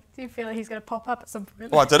 Do you feel like he's going to pop up at some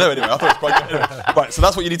point? Well, I don't know anyway. I thought it was quite good. Anyway, right, so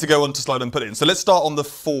that's what you need to go on to Slido and put in. So let's start on the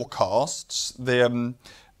forecasts and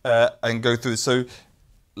go through this. So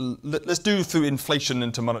let's do through inflation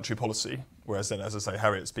into monetary policy, whereas then, as I say,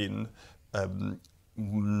 Harriet's been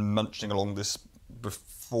munching along this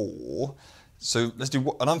before. So let's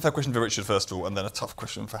do an unfair question for Richard first of all, and then a tough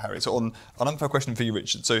question for Harriet. So on an unfair question for you,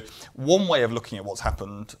 Richard. So one way of looking at what's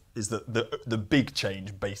happened is that the big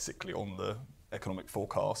change basically on the economic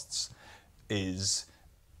forecasts is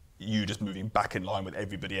you just moving back in line with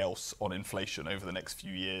everybody else on inflation over the next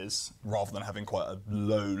few years, rather than having quite a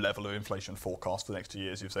low level of inflation forecast for the next 2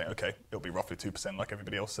 years. You're saying, okay, it'll be roughly 2% like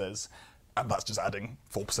everybody else says, and that's just adding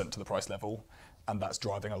 4% to the price level, and that's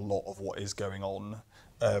driving a lot of what is going on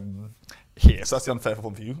here. So that's the unfair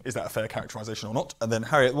one for you. Is that a fair characterisation or not? And then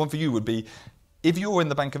Harriet, one for you would be, if you were in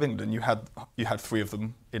the Bank of England, you had three of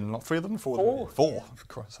them in, not three of them, four.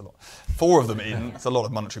 Christ, a lot. Four of them in. It's a lot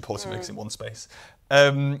of monetary policy makes in one space.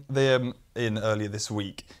 They're in earlier this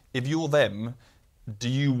week. If you're them, do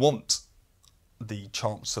you want the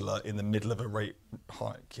Chancellor in the middle of a rate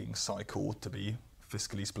hiking cycle to be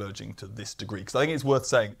fiscally splurging to this degree? Because I think it's worth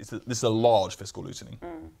saying this is a large fiscal loosening.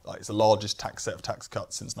 It's the largest set of tax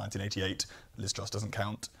cuts since 1988. Liz Truss doesn't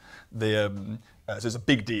count. So it's a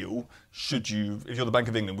big deal. If you're the Bank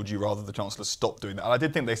of England, would you rather the Chancellor stop doing that? And I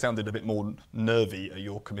did think they sounded a bit more nervy at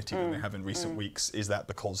your committee than they have in recent weeks. Is that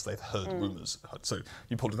because they've heard rumours? So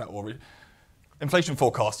you pulled that already. Inflation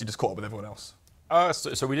forecast, you just caught up with everyone else.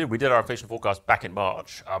 So we did our inflation forecast back in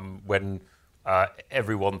March when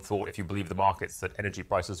everyone thought, if you believe the markets, that energy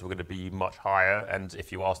prices were going to be much higher, and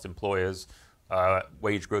if you asked employers,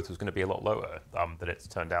 wage growth was going to be a lot lower than it's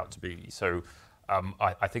turned out to be. So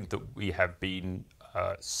I think that we have been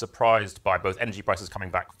surprised by both energy prices coming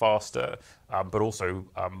back faster, but also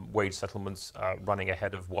wage settlements running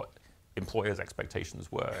ahead of what employers'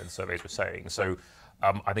 expectations were and surveys were saying. So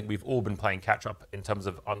I think we've all been playing catch up in terms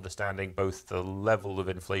of understanding both the level of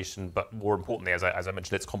inflation, but more importantly, as I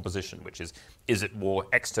mentioned, its composition, which is it more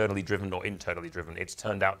externally driven or internally driven? It's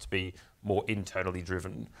turned out to be more internally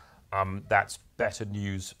driven. That's better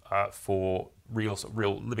news for real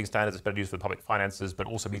living standards. It's better news for the public finances, but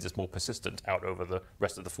also means it's more persistent out over the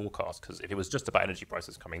rest of the forecast. Because if it was just about energy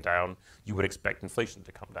prices coming down, you would expect inflation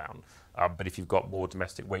to come down. But if you've got more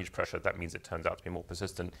domestic wage pressure, that means it turns out to be more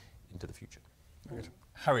persistent into the future. Good.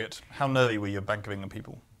 Harriet, how nervy were your Bank of England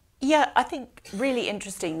people? Yeah, I think really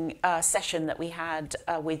interesting session that we had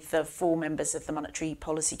with the 4 members of the Monetary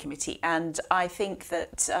Policy Committee, and I think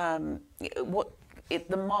that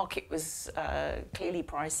the market was clearly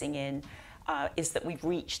pricing in is that we've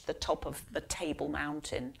reached the top of the Table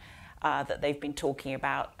Mountain. that they've been talking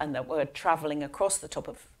about, and that we're travelling across the top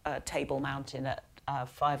of Table Mountain at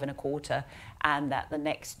 5.25%, and that the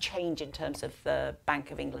next change in terms of the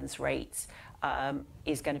Bank of England's rates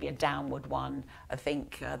is going to be a downward one. I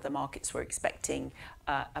think the markets were expecting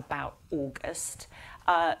about August.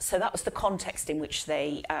 So that was the context in which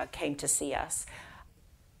they came to see us.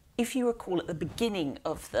 If you recall, at the beginning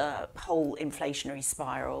of the whole inflationary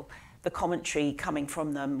spiral, the commentary coming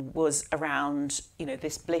from them was around,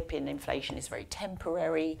 this blip in inflation is very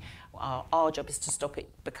temporary. Our job is to stop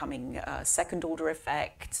it becoming a second-order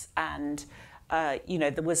effect. And,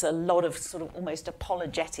 there was a lot of sort of almost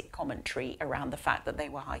apologetic commentary around the fact that they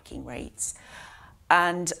were hiking rates.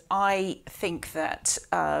 And I think that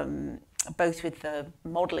both with the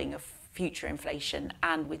modelling of future inflation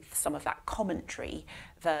and with some of that commentary,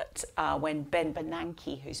 that when Ben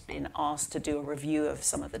Bernanke, who's been asked to do a review of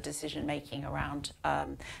some of the decision making around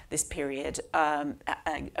this period,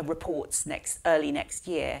 reports early next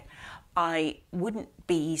year, I wouldn't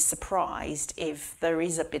be surprised if there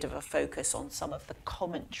is a bit of a focus on some of the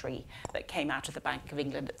commentary that came out of the Bank of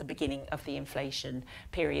England at the beginning of the inflation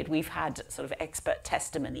period. We've had sort of expert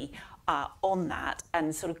testimony on that,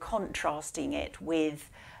 and sort of contrasting it with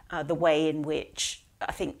the way in which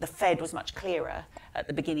I think the Fed was much clearer at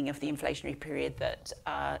the beginning of the inflationary period that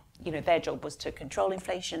their job was to control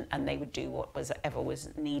inflation, and they would do whatever was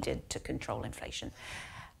needed to control inflation.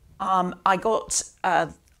 I got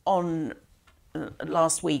on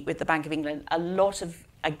last week with the Bank of England a lot of,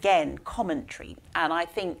 again, commentary, and I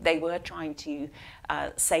think they were trying to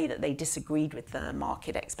say that they disagreed with the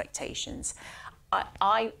market expectations.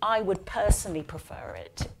 I would personally prefer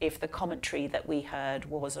it if the commentary that we heard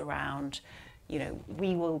was around,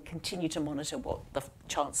 we will continue to monitor what the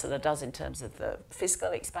Chancellor does in terms of the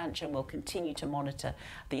fiscal expansion. We'll continue to monitor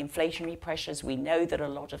the inflationary pressures. We know that a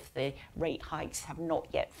lot of the rate hikes have not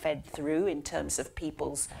yet fed through in terms of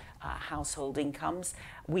people's household incomes.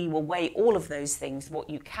 We will weigh all of those things. What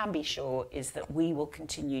you can be sure is that we will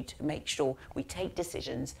continue to make sure we take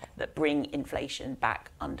decisions that bring inflation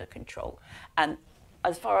back under control. And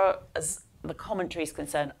as far as the commentary is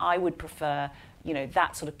concerned, I would prefer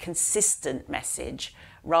that sort of consistent message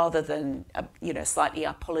rather than a slightly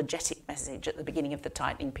apologetic message at the beginning of the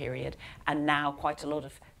tightening period, and now quite a lot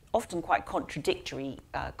of often quite contradictory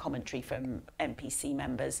commentary from MPC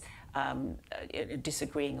members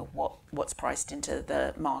disagreeing of what's priced into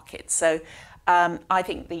the market. So I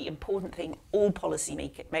think the important thing all policy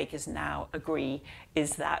makers now agree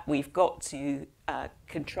is that we've got to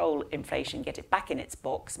control inflation, get it back in its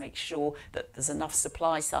box, make sure that there's enough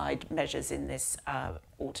supply side measures in this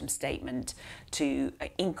autumn statement to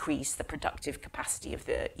increase the productive capacity of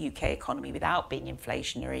the UK economy without being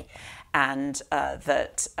inflationary, and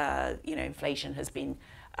that inflation has been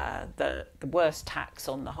the worst tax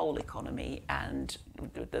on the whole economy, and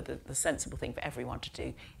the sensible thing for everyone to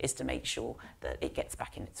do is to make sure that it gets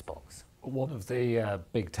back in its box. One of the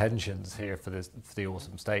big tensions here for the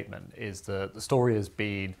autumn statement is the story has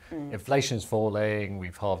been inflation is falling,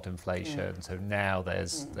 we've halved inflation, so now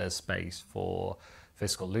there's space for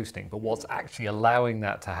fiscal loosening. But what's actually allowing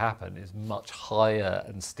that to happen is much higher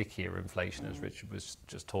and stickier inflation, as Richard was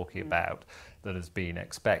just talking about, than has been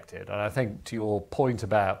expected. And I think to your point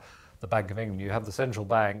about the Bank of England, you have the central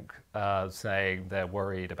bank saying they're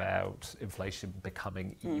worried about inflation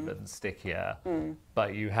becoming even stickier.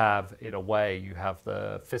 But you have, in a way, you have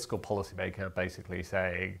the fiscal policymaker basically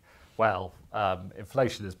saying, well,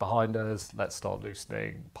 inflation is behind us, let's start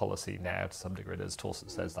loosening policy now to some degree. As Torsten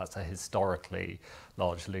says, that's a historically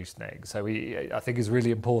large loosening. So I think it's really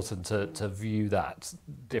important to view that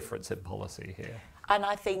difference in policy here. And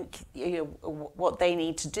I think what they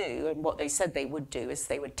need to do, and what they said they would do, is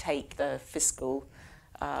they would take the fiscal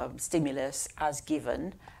stimulus as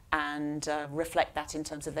given and reflect that in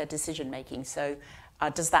terms of their decision making. So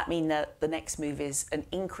does that mean that the next move is an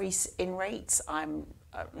increase in rates? I'm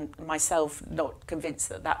myself not convinced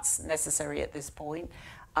that that's necessary at this point.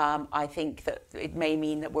 I think that it may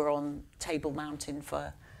mean that we're on Table Mountain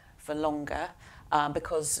for longer,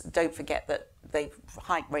 because don't forget that they've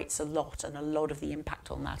hiked rates a lot, and a lot of the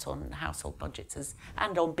impact on that on household budgets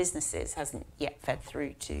and on businesses hasn't yet fed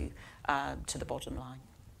through to the bottom line.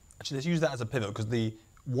 Actually, let's use that as a pivot, because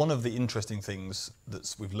one of the interesting things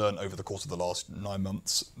that we've learned over the course of the last 9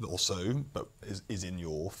 months or so, but is in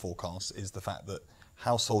your forecast, is the fact that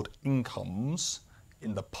household incomes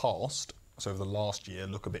in the past, so over the last year,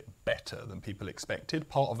 look a bit better than people expected.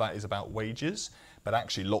 Part of that is about wages, but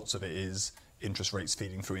actually lots of it is interest rates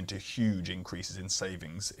feeding through into huge increases in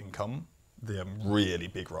savings income. The really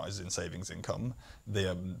big rises in savings income.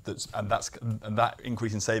 And that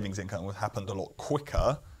increase in savings income has happened a lot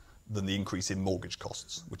quicker than the increase in mortgage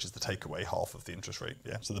costs, which is the takeaway half of the interest rate.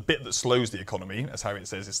 Yeah. So the bit that slows the economy, as Harriet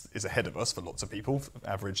says, is ahead of us for lots of people.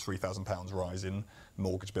 Average £3,000 rise in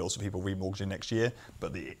mortgage bills for people remortgaging next year.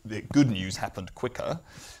 But the good news happened quicker,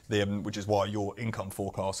 which is why your income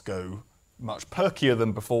forecasts go much perkier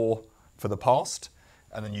than before for the past.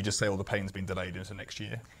 And then you just say, the pain's been delayed into next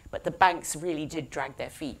year. But the banks really did drag their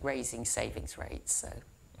feet raising savings rates, so...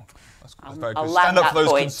 That's very I'll good. land Stand up that for those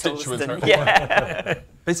point, constituents. Torsten. Yeah.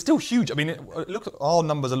 But it's still huge. I mean, look, our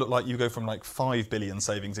numbers look like you go from like 5 billion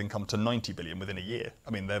savings income to 90 billion within a year.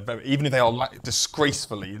 I mean, they're even if they are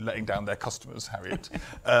disgracefully letting down their customers, Harriet,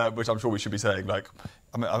 which I'm sure we should be saying. Like,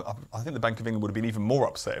 I mean, I think the Bank of England would have been even more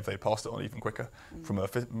upset if they passed it on even quicker from a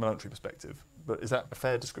monetary perspective. But is that a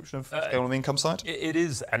fair description of what's going on the income side? It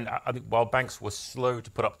is, and I think while banks were slow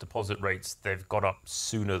to put up deposit rates, they've gone up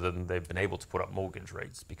sooner than they've been able to put up mortgage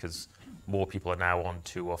rates because more people are now on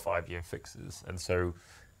 2 or 5 year fixes, and so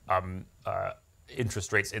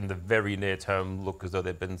interest rates in the very near term look as though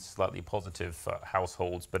they've been slightly positive for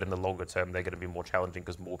households, but in the longer term they're going to be more challenging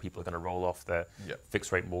because more people are going to roll off their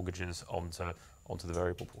fixed rate mortgages onto the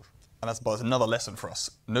variable portion. And that's another lesson for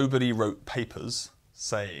us. Nobody wrote papers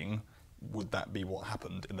saying, would that be what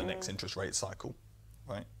happened in the next interest rate cycle,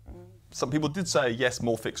 right? Some people did say, yes,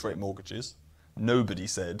 more fixed rate mortgages. Nobody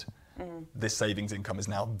said, this savings income is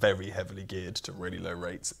now very heavily geared to really low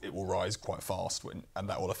rates. It will rise quite fast, and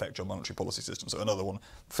that will affect your monetary policy system. So another one,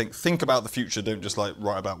 think about the future. Don't just write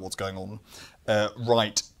about what's going on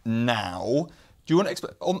right now. Do you want to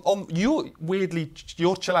explain?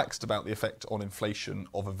 You're chillaxed about the effect on inflation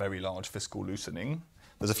of a very large fiscal loosening.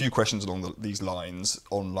 There's a few questions along these lines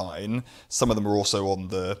online. Some of them are also on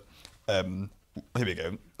the. Here we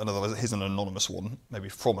go. Here's an anonymous one, maybe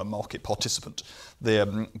from a market participant.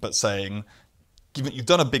 But saying, given you've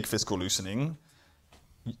done a big fiscal loosening,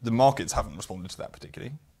 the markets haven't responded to that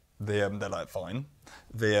particularly. They're like fine.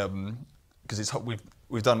 Because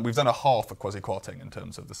we've done a half of Kwasi Kwarteng in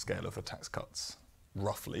terms of the scale of the tax cuts,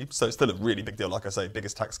 roughly. So it's still a really big deal. Like I say,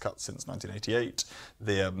 biggest tax cut since 1988.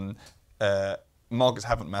 Markets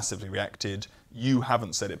haven't massively reacted. You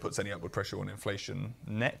haven't said it puts any upward pressure on inflation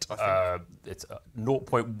net, I think. It's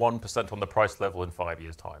 0.1% on the price level in 5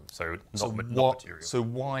 years' time, so not material. So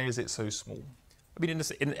why is it so small? I mean,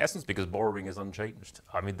 in essence, because borrowing is unchanged.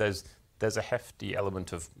 I mean, there's a hefty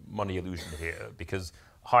element of money illusion here because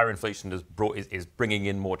higher inflation is bringing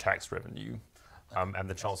in more tax revenue. And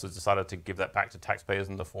the Chancellor's decided to give that back to taxpayers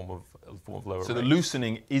in the form of lower rates. So the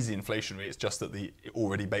loosening is inflationary, it's just that the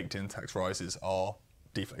already baked-in tax rises are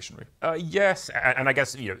deflationary. Yes, and I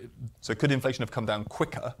guess, So could inflation have come down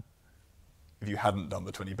quicker if you hadn't done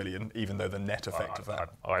the 20 billion, even though the net effect of that...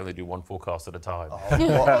 I only do one forecast at a time.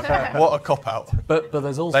 What a cop-out. But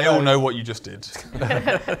there's also... They all know what you just did.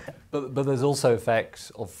 but there's also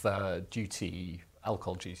effects of duty...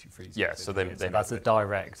 alcohol duty freeze. Yeah, so that's a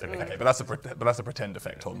direct. Okay, but that's a pretend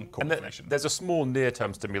effect on core inflation. There's a small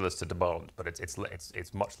near-term stimulus to demand, but it's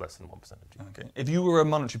much less than 1%. Okay. If you were a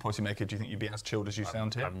monetary policymaker, do you think you'd be as chilled as you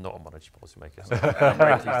sound here? I'm not a monetary policymaker. So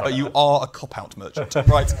but you are a cop-out merchant,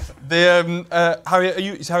 right? Harriet,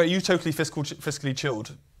 are you totally fiscally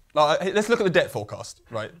chilled? Let's look at the debt forecast,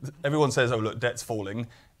 right? Everyone says, "Oh, look, debt's falling."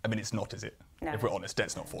 I mean, it's not, is it? No. If we're honest,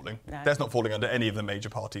 debt's not falling. No. Debt's not falling under any of the major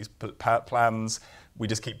parties' plans. We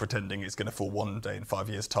just keep pretending it's going to fall one day in 5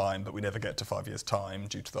 years' time, but we never get to 5 years' time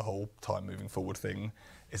due to the whole time moving forward thing.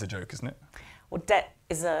 It's a joke, isn't it? Well, debt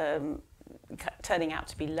is turning out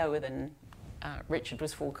to be lower than Richard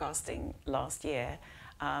was forecasting last year.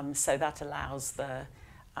 So that allows the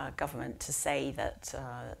government to say that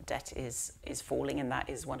debt is falling, and that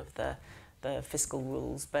is one of the fiscal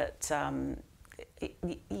rules. But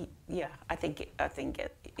I think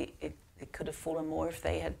it could have fallen more if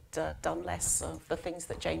they had done less of the things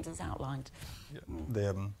that James has outlined.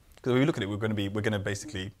 Because when we look at it, we're going to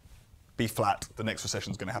basically be flat. The next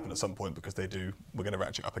recession is going to happen at some point because we're going to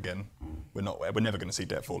ratchet up again. We're never going to see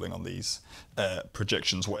debt falling on these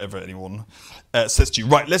projections, whatever anyone says to you.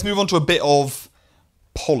 Right, let's move on to a bit of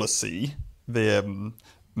policy they're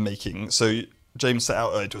making. So James set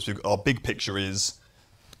out earlier to us, our big picture is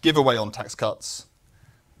giveaway on tax cuts,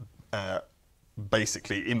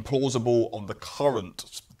 basically implausible on the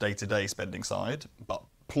current day-to-day spending side, but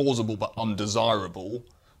plausible but undesirable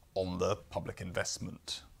on the public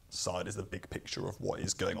investment side is the big picture of what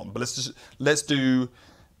is going on. But let's do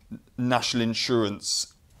national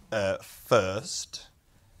insurance first.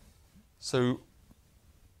 So,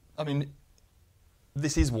 I mean,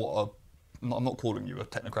 this is what I'm not calling you a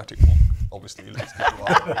technocratic one, obviously.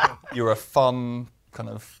 You're a fun kind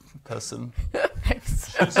of person.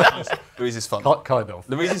 Thanks. Louise is fun. Kind of.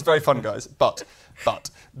 Louise is very fun, guys. But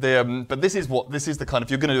this is the kind of,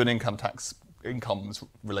 if you're going to do an incomes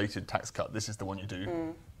related tax cut, this is the one you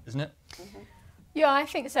do, isn't it? Mm-hmm. Yeah, I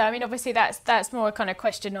think so. I mean, obviously, that's more a kind of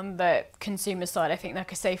question on the consumer side. I think,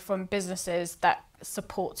 like I say, from businesses, that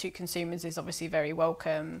support to consumers is obviously very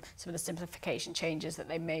welcome. Some of the simplification changes that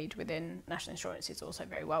they made within national insurance is also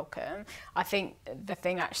very welcome. I think the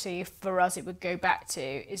thing actually for us it would go back to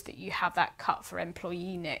is that you have that cut for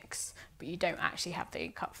employee NICs, but you don't actually have the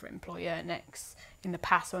cut for employer NICs. In the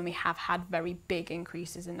past, when we have had very big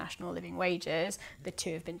increases in national living wages, the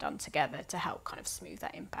two have been done together to help kind of smooth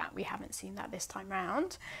that impact. We haven't seen that this time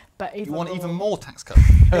round. But you want even more tax cuts?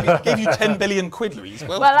 Gave you 10 billion quid, Louise.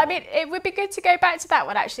 Well, I mean, it would be good to go back to that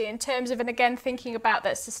one, actually, in terms of, and again, thinking about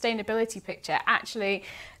that sustainability picture. Actually,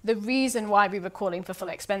 the reason why we were calling for full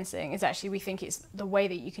expensing is actually we think it's the way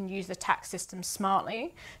that you can use the tax system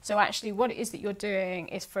smartly. So actually, what it is that you're doing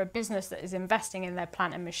is for a business that is investing in their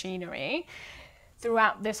plant and machinery,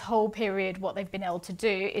 throughout this whole period, what they've been able to do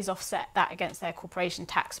is offset that against their corporation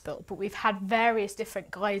tax bill. But we've had various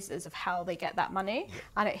different guises of how they get that money,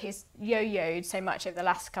 and it has yo-yoed so much over the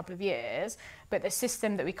last couple of years. But the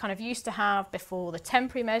system that we kind of used to have before the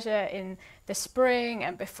temporary measure in the spring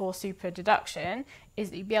and before super deduction is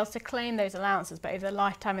that you'd be able to claim those allowances, but over the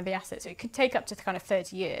lifetime of the asset. So it could take up to kind of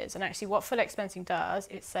 30 years. And actually what full expensing does,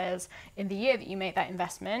 it says in the year that you make that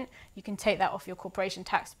investment, you can take that off your corporation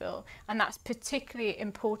tax bill. And that's particularly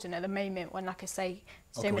important at the moment when, like I say,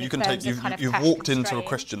 so many firms are kind of you've cash walked into a constrained.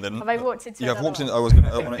 question then. Have I walked into You have walked in.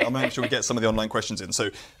 one? I'll make sure we get some of the online questions in. So,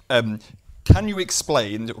 can you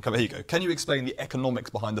explain? Here you go. Can you explain the economics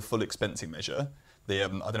behind the full expensing measure? I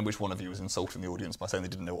don't know which one of you was insulting the audience by saying they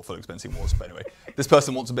didn't know what full expensing was. But anyway, this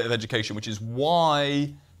person wants a bit of education, which is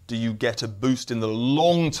why do you get a boost in the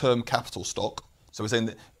long-term capital stock? So we're saying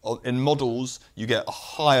that in models you get a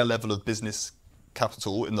higher level of business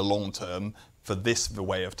capital in the long term for the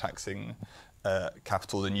way of taxing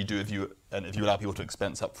capital than you do if you allow people to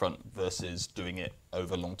expense up front versus doing it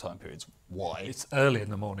over long time periods. Why? It's early in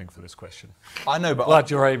the morning for this question. I know, but Glad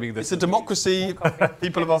you're aiming this. It's a democracy.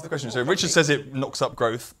 People have asked the question. So Richard says it knocks up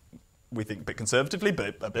growth. We think a bit conservatively,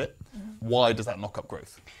 but a bit. Why does that knock up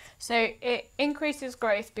growth? So it increases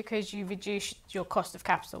growth because you reduce your cost of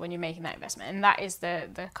capital when you're making that investment. And that is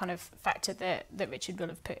the kind of factor that Richard will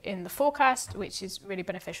have put in the forecast, which is really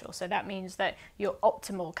beneficial. So that means that your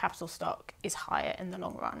optimal capital stock is higher in the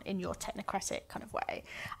long run in your technocratic kind of way.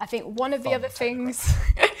 I think one of the other things,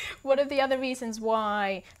 one of the other reasons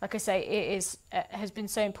why, like I say, it is has been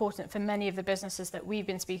so important for many of the businesses that we've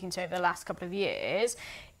been speaking to over the last couple of years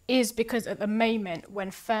is because at the moment when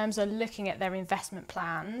firms are looking at their investment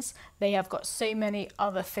plans, they have got so many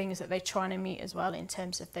other things that they're trying to meet as well in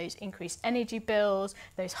terms of those increased energy bills,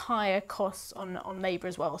 those higher costs on labour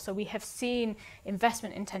as well. So we have seen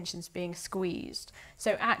investment intentions being squeezed.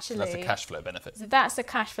 So actually... So that's a cash flow benefit. So that's a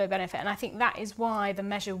cash flow benefit. And I think that is why the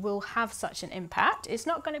measure will have such an impact. It's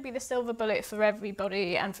not going to be the silver bullet for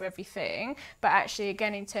everybody and for everything, but actually,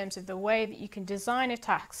 again, in terms of the way that you can design a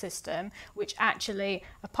tax system, which actually,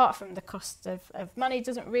 apart from the cost of money,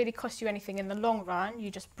 doesn't really cost you anything in the long run. You're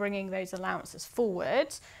just bringing those allowances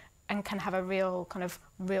forward and can have a real kind of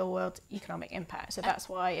real world economic impact. So that's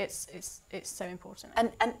why it's so important.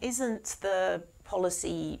 And isn't the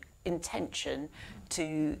policy intention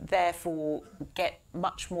to therefore get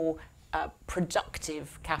much more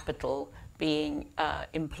productive capital being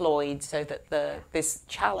employed so that this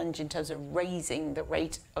challenge in terms of raising the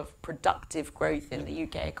rate of productive growth in the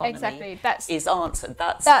UK economy is answered?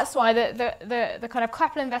 That's why the kind of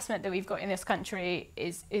capital investment that we've got in this country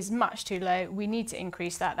is much too low. We need to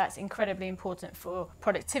increase that. That's incredibly important for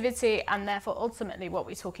productivity and therefore ultimately what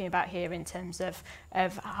we're talking about here in terms of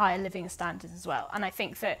higher living standards as well. And I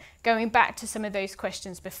think that going back to some of those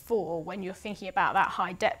questions before, when you're thinking about that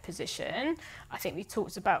high debt position, I think we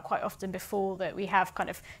talked about quite often before that we have kind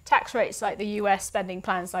of tax rates like the US, spending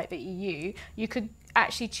plans like the EU. You could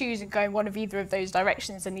actually choose and go in one of either of those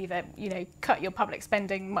directions and either, cut your public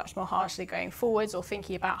spending much more harshly going forwards or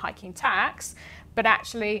thinking about hiking tax. But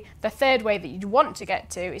actually, the third way that you'd want to get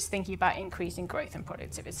to is thinking about increasing growth and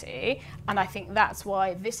productivity. And I think that's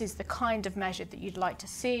why this is the kind of measure that you'd like to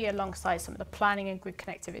see alongside some of the planning and grid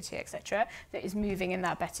connectivity, etc., that is moving in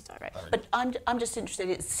that better direction. But I'm just interested,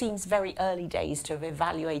 it seems very early days to have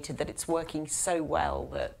evaluated that it's working so well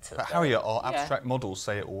that... But Harriet, our abstract models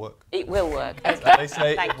say it will work. It will work. Okay. They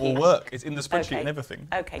say it will work. It's in the spreadsheet and everything.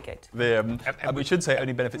 Okay, good. And we should say it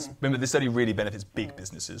only benefits... Remember, this only really benefits big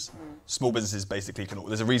businesses. Small businesses basically can...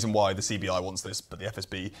 There's a reason why the CBI wants this, but the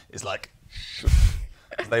FSB is like...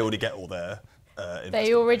 they already get all their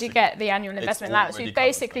They already get the annual investment allowance, already which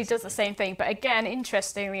basically does the same thing. But again,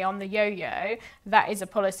 interestingly, on the yo-yo, that is a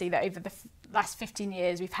policy that over the last 15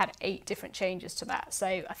 years, we've had 8 different changes to that. So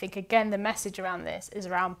I think, again, the message around this is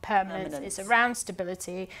around permanence. It's around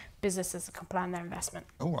stability. Businesses can plan their investment.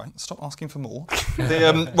 All right, stop asking for more. Right,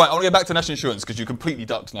 I want to go back to national insurance because you completely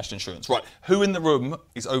ducked national insurance. Right, who in the room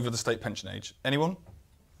is over the state pension age? Anyone?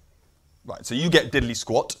 Right, so you get diddly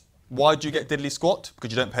squat. Why do you get diddly squat?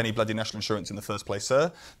 Because you don't pay any bloody national insurance in the first place,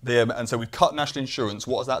 sir. And so we've cut national insurance.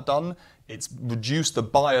 What has that done? It's reduced the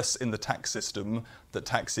bias in the tax system that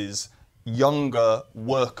taxes younger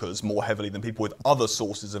workers more heavily than people with other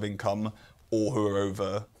sources of income or who are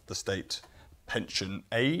over the state pension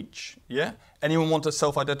age. Yeah? Anyone want to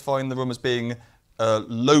self-identify in the room as being a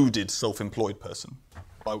loaded self-employed person?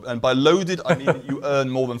 And by loaded, I mean that you earn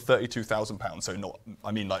more than £32,000. So not,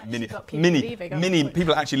 I mean like mini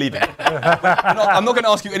people are actually leaving. I'm not going to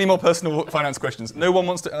ask you any more personal finance questions. No one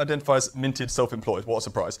wants to identify as minted self-employed. What a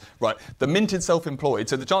surprise. Right, the minted self-employed.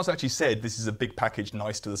 So the Chancellor actually said this is a big package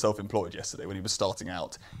nice to the self-employed yesterday when he was starting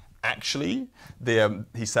out. Actually,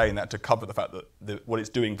 he's saying that to cover the fact that what it's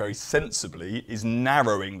doing very sensibly is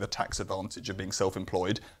narrowing the tax advantage of being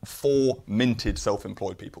self-employed for minted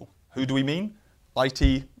self-employed people. Who do we mean?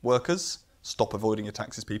 IT workers, stop avoiding your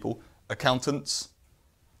taxes, people. Accountants,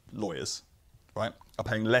 lawyers, right, are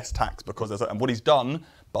paying less tax because there's and what he's done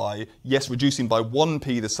by, yes, reducing by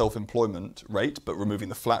 1p the self-employment rate, but removing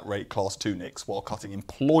the flat rate class 2 NICs while cutting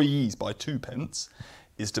employees by 2p,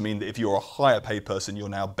 is to mean that if you're a higher paid person, you're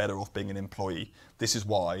now better off being an employee. This is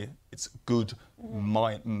why it's good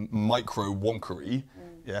micro wonkery.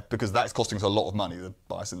 Yeah, because that's costing us a lot of money, the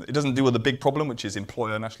bias. It doesn't deal with the big problem, which is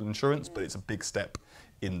employer national insurance, but it's a big step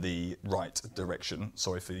in the right direction.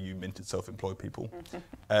 Sorry for you minted self-employed people.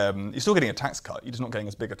 You're still getting a tax cut. You're just not getting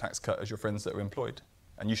as big a tax cut as your friends that are employed.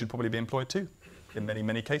 And you should probably be employed too, in many,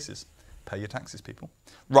 many cases. Pay your taxes, people.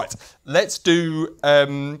 Right, let's do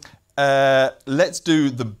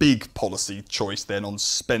the big policy choice then on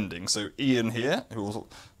spending. So Ian here, who was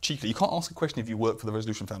cheekily, you can't ask a question if you work for the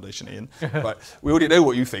Resolution Foundation, Ian. Right, we already know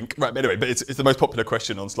what you think. Right, but anyway, but it's the most popular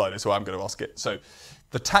question on Slido, so I'm going to ask it. So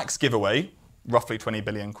the tax giveaway, roughly 20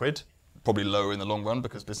 billion quid, probably lower in the long run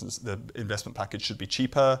because the investment package should be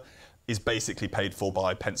cheaper, is basically paid for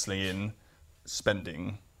by penciling in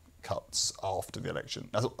spending cuts after the election.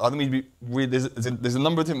 I think there's a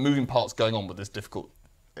number of different moving parts going on with this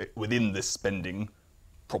within this spending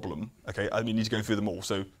problem. Okay, I need to go through them all.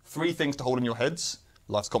 So 3 things to hold in your heads.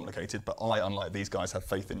 Life's complicated, but I, unlike these guys, have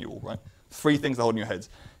faith in you all, right? 3 things to hold in your heads.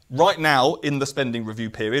 Right now, in the spending review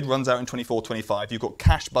period, runs out in 24-25, you've got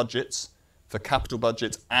cash budgets for capital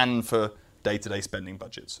budgets and for day-to-day spending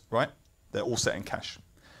budgets, right? They're all set in cash.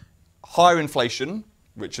 Higher inflation,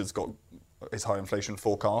 which has got its higher inflation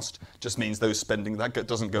forecast, just means those spending, that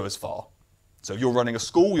doesn't go as far. So if you're running a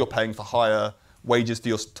school, you're paying for higher wages for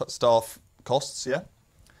your staff costs, yeah?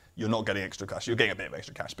 You're not getting extra cash. You're getting a bit of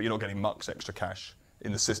extra cash, but you're not getting much extra cash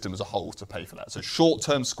in the system as a whole to pay for that. So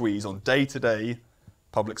short-term squeeze on day-to-day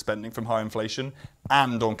public spending from high inflation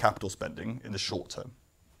and on capital spending in the short term,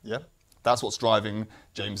 yeah? That's what's driving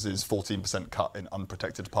James's 14% cut in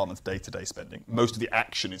unprotected departments' day-to-day spending. Most of the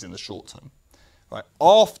action is in the short term, right?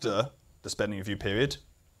 After the spending review period,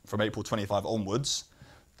 from April 25 onwards,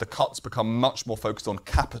 the cuts become much more focused on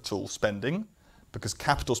capital spending, because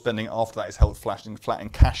capital spending after that is held flat in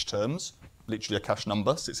cash terms, literally a cash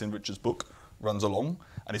number, sits in Richard's book, runs along,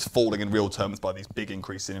 and is falling in real terms by these big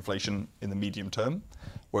increases in inflation in the medium term.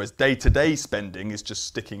 Whereas day-to-day spending is just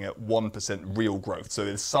sticking at 1% real growth. So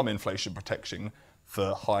there's some inflation protection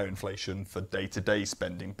for higher inflation for day-to-day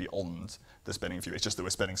spending beyond the spending review. It's just that we're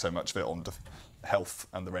spending so much of it on health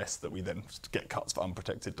and the rest that we then get cuts for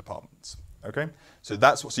unprotected departments. Okay, so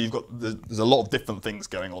that's what. So you've got there's a lot of different things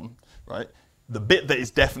going on, right? The bit that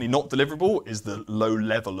is definitely not deliverable is the low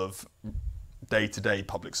level of day-to-day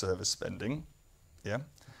public service spending. Yeah,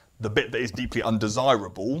 the bit that is deeply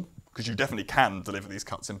undesirable, because you definitely can deliver these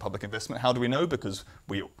cuts in public investment. How do we know? Because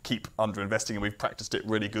we keep underinvesting and we've practiced it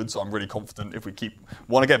really good. So I'm really confident if we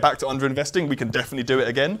want to get back to underinvesting, we can definitely do it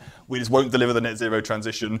again. We just won't deliver the net zero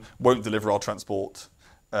transition, won't deliver our transport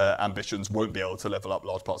ambitions, won't be able to level up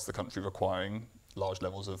large parts of the country requiring large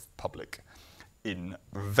levels of public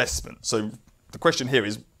investment. So the question here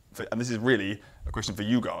is, and this is really a question for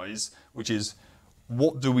you guys, which is,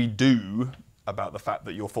 what do we do about the fact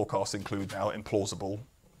that your forecasts include now implausible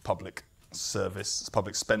public service,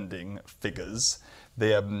 public spending figures?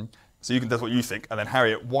 So that's what you think. And then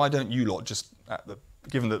Harriet, why don't you lot just,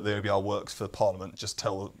 given that the OBR works for Parliament, just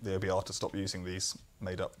tell the OBR to stop using these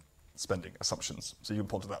made up spending assumptions? So you can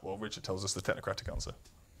ponder that while Richard tells us the technocratic answer.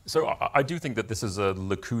 So I do think that this is a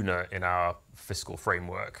lacuna in our fiscal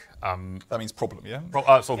framework. That means problem, yeah? A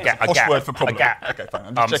Posh gap. word for problem. A gap. Okay, fine.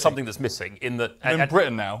 I'm just checking. Something that's missing in the. You're in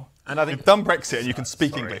Britain now. And I think you've done Brexit and you can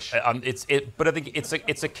speak English. But I think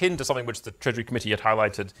it's akin to something which the Treasury Committee had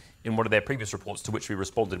highlighted in one of their previous reports, to which we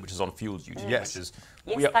responded, which is on fuel duty. Yes.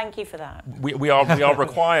 Thank you for that. We are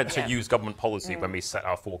required to use government policy when we set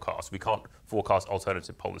our forecasts. We can't forecast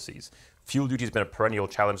alternative policies. Fuel duty has been a perennial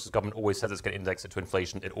challenge. The government always says it's going to index it to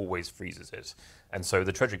inflation. It always freezes it. And so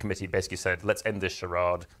the Treasury Committee basically said, let's end this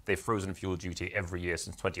charade. They've frozen fuel duty every year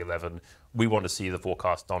since 2011. We want to see the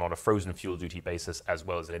forecast done on a frozen fuel duty basis as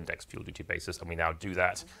well as an indexed fuel duty basis, and we now do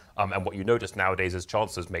that. And what you notice nowadays is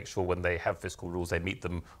chancellors make sure when they have fiscal rules, they meet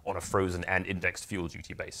them on a frozen and indexed fuel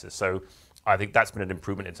duty basis. So I think that's been an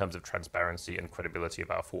improvement in terms of transparency and credibility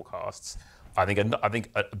of our forecasts.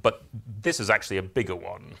 But this is actually a bigger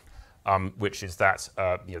one. Which is that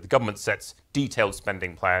the government sets detailed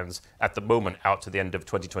spending plans at the moment out to the end of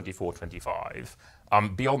 2024-25.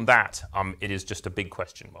 Beyond that, it is just a big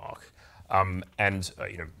question mark.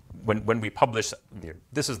 When we publish,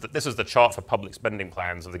 this is the chart for public spending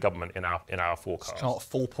plans of the government in our forecast. Chart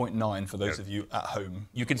 4.9 for those of you at home.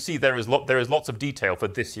 You can see there is lots of detail for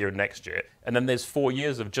this year and next year, and then there's 4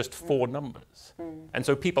 years of just 4 numbers. And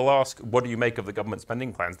so people ask, what do you make of the government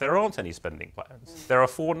spending plans? There aren't any spending plans. There are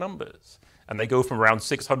 4 numbers, and they go from around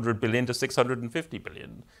 600 billion to 650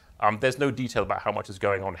 billion. There's no detail about how much is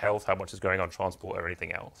going on health, how much is going on transport, or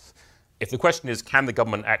anything else. If the question is, can the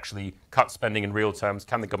government actually cut spending in real terms?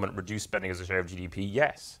 Can the government reduce spending as a share of GDP?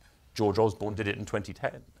 Yes. George Osborne did it in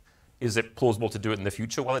 2010. Is it plausible to do it in the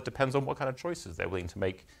future? Well, it depends on what kind of choices they're willing to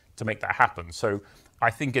make that happen. So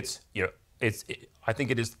I think there's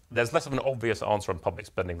less of an obvious answer on public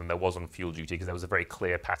spending than there was on fuel duty, because there was a very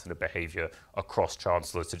clear pattern of behaviour across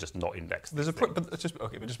chancellors to just not index. But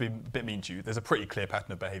just be a bit mean to you. There's a pretty clear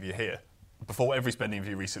pattern of behaviour here. Before every spending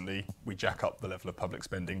review recently, we jack up the level of public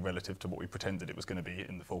spending relative to what we pretended it was going to be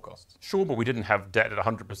in the forecasts. Sure, but we didn't have debt at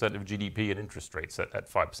 100% of GDP and interest rates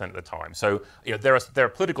at 5% at the time. So there are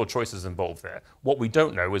political choices involved there. What we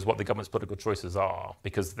don't know is what the government's political choices are,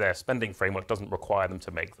 because their spending framework doesn't require them to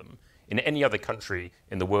make them. In any other country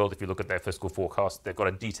in the world, if you look at their fiscal forecast, they've got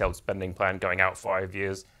a detailed spending plan going out 5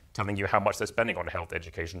 years, telling you how much they're spending on health,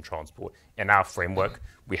 education, transport. In our framework,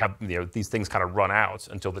 we have these things kind of run out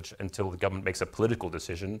until the government makes a political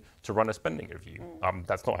decision to run a spending review.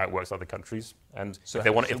 That's not how it works in other countries. And so if they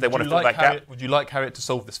want to fill that gap, would you like Harriet to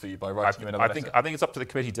solve this for you by writing another letter? I think it's up to the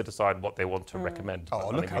committee to decide what they want to recommend. Oh,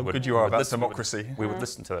 look how good you are about democracy. We would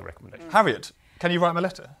listen to their recommendation. Harriet, can you write me a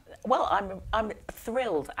letter? Well, I'm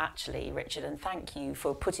thrilled, actually, Richard, and thank you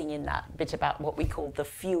for putting in that bit about what we call the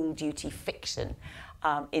fuel duty fiction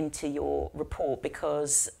into your report,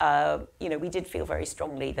 because we did feel very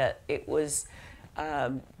strongly that it was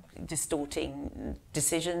distorting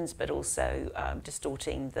decisions, but also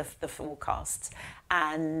distorting the forecasts.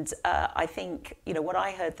 And I think what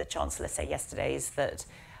I heard the Chancellor say yesterday is that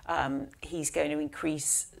he's going to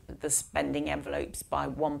increase the spending envelopes by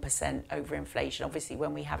 1% over inflation. Obviously,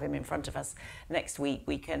 when we have him in front of us next week,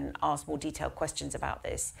 we can ask more detailed questions about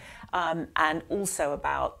this. And also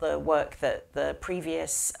about the work that the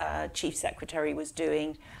previous Chief Secretary was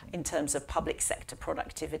doing in terms of public sector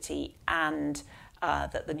productivity, and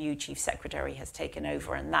that the new Chief Secretary has taken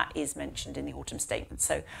over, and that is mentioned in the autumn statement.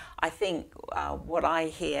 So I think what I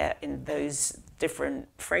hear in those different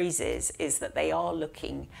phrases is that they are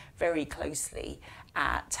looking very closely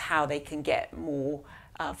at how they can get more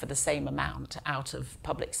for the same amount out of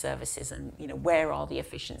public services, and where are the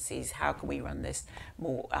efficiencies, how can we run this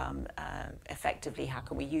more effectively, how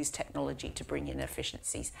can we use technology to bring in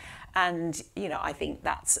efficiencies. And I think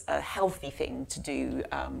that's a healthy thing to do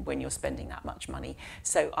when you're spending that much money.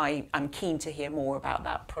 So I'm keen to hear more about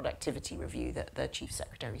that productivity review that the Chief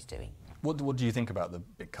Secretary is doing. What do you think about the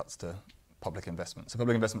big cuts to public investment? So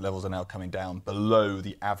public investment levels are now coming down below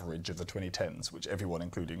the average of the 2010s, which everyone,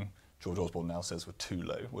 including George Osborne, now says were too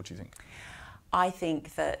low. What do you think? I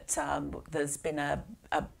think that there's been a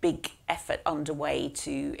big effort underway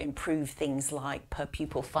to improve things like per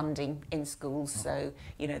pupil funding in schools. So,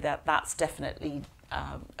 that's definitely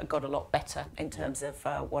got a lot better in terms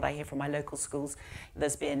of what I hear from my local schools.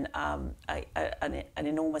 There's been an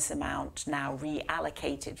enormous amount now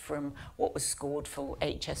reallocated from what was scored for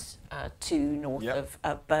HS2 north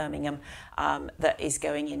of Birmingham that is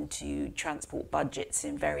going into transport budgets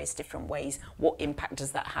in various different ways. What impact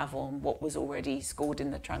does that have on what was already scored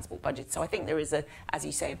in the transport budget? So I think there is, as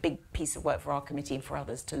you say, a big piece of work for our committee and for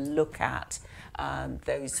others to look at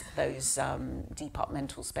those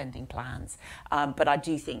departmental spending plans. But But I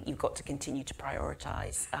do think you've got to continue to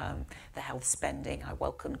prioritise the health spending. I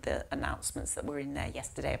welcomed the announcements that were in there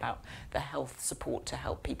yesterday about the health support to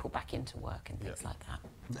help people back into work and things like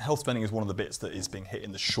that. Health spending is one of the bits that is being hit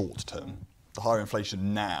in the short term. The higher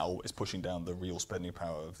inflation now is pushing down the real spending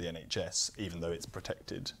power of the NHS, even though it's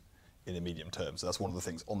protected in the medium term. So that's one of the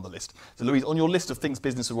things on the list. So Louise, on your list of things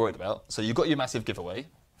business are worried about, so you've got your massive giveaway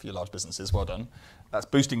for your large businesses, well done. That's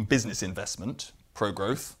boosting business investment,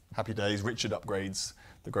 pro-growth, happy days, Richard upgrades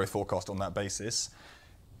the growth forecast on that basis.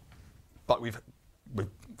 But we've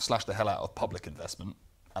slashed the hell out of public investment,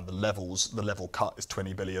 and the level cut is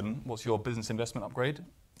 20 billion. What's your business investment upgrade?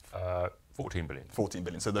 14 billion. 14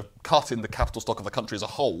 billion. So the cut in the capital stock of the country as a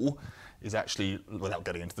whole is actually, without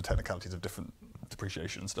getting into the technicalities of different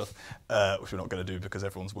depreciation and stuff, which we're not going to do because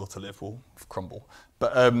everyone's will to live will crumble.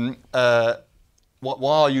 But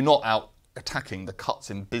why are you not out attacking the cuts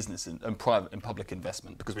in business and private and public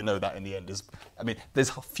investment? Because we know that in the end is, I mean, there's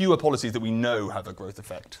fewer policies that we know have a growth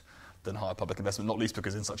effect than higher public investment, not least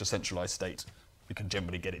because in such a centralised state, we can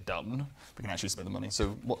generally get it done. We can actually spend the money. So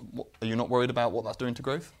what are you not worried about what that's doing to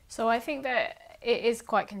growth? So I think that it is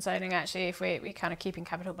quite concerning actually if we're kind of keeping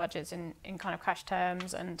capital budgets in kind of cash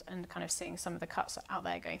terms and kind of seeing some of the cuts out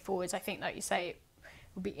there going forwards. I think, like you say, it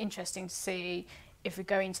would be interesting to see if we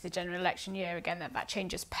go into the general election year again that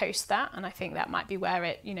changes post that, and I think that might be where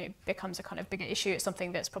it becomes a kind of bigger issue. It's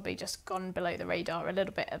something that's probably just gone below the radar a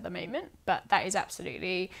little bit at the moment, but that is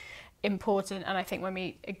absolutely important. And I think when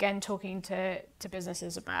we again talking to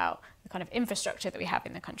businesses about the kind of infrastructure that we have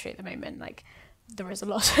in the country at the moment, like there is a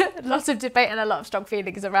lot of debate and a lot of strong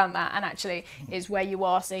feelings around that, and actually is where you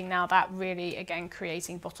are seeing now that really again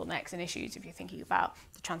creating bottlenecks and issues if you're thinking about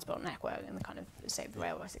the transport network and the kind of state of the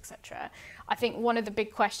railways, etc. I think one of the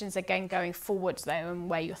big questions again going forwards though, and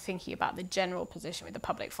where you're thinking about the general position with the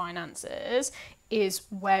public finances, is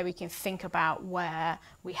where we can think about where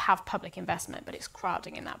we have public investment but it's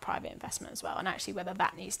crowding in that private investment as well, and actually whether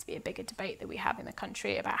that needs to be a bigger debate that we have in the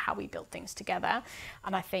country about how we build things together.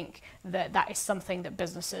 And I think that is something that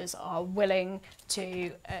businesses are willing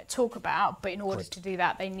to talk about, but in order to do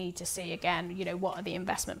that they need to see again what are the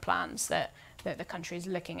investment plans that the country is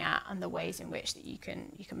looking at and the ways in which that you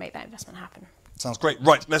can make that investment happen. Sounds great.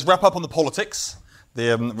 Right, let's wrap up on the politics.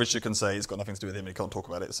 Richard can say it's got nothing to do with him, he can't talk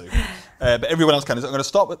about it, so but everyone else can. I'm going to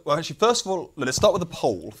start with, well actually first of all, let's start with the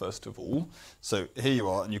poll first of all. So here you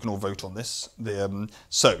are, and you can all vote on this.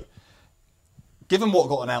 So, given what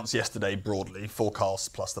got announced yesterday broadly, forecasts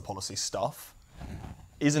plus the policy stuff,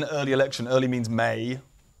 is an early election, early means May,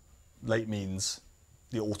 late means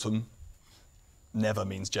the autumn, never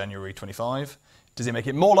means January 25. Does it make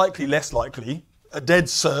it more likely, less likely? A dead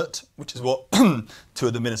cert, which is what two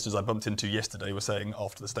of the ministers I bumped into yesterday were saying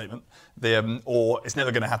after the statement. Or it's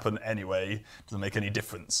never going to happen anyway. Doesn't make any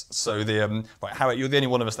difference. So right, Harriet, you're the only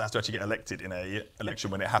one of us that has to actually get elected in a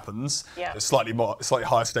election when it happens. Yeah. It's slightly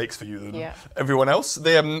higher stakes for you than everyone else.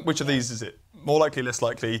 Which of these is it? More likely, less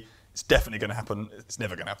likely? It's definitely going to happen. It's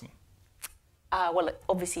never going to happen. Well, it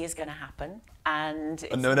obviously is going to happen, and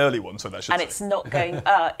an early one, so that should. And say. It's not going.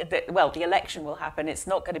 The election will happen. It's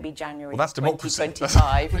not going to be January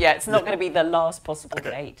 2025. Yeah, it's not going to be the last possible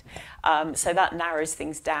date. So that narrows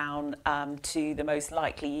things down to the most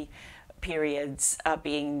likely periods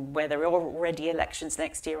being where there are already elections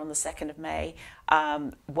next year on the 2nd of May,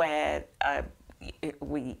 where.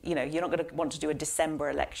 You're not going to want to do a December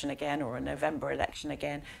election again or a November election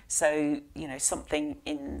again. So, something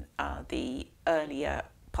in the earlier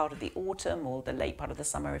part of the autumn or the late part of the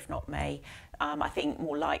summer, if not May. I think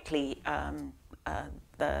more likely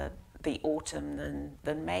the autumn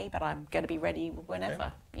than May, but I'm going to be ready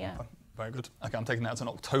whenever. Okay. Yeah. Very good. Okay, I'm taking that as an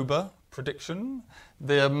October prediction.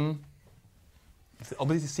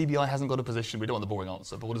 Obviously, CBI hasn't got a position. We don't want the boring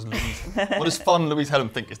answer, but what does fun Louise Helen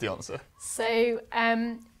think is the answer? So,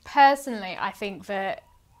 personally, I think that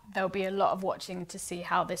there'll be a lot of watching to see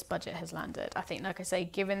how this budget has landed. I think, like I say,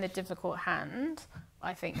 given the difficult hand,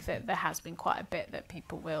 I think that there has been quite a bit that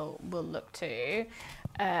people will look to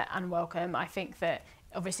and welcome. I think that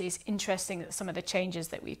obviously it's interesting that some of the changes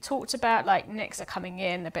that we talked about, like NICs, are coming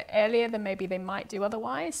in a bit earlier than maybe they might do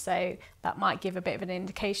otherwise. So that might give a bit of an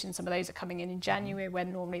indication. Some of those are coming in January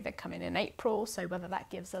when normally they come in April. So whether that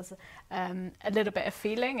gives us a little bit of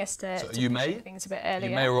feeling as to you May things a bit earlier.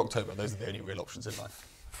 You May or October, those are the only real options in life.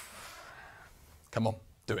 Come on,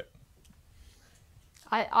 do it.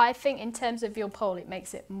 I think in terms of your poll, it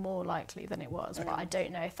makes it more likely than it was, but I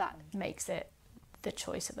don't know if that makes it the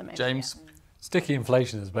choice at the moment. James? Yet. Sticky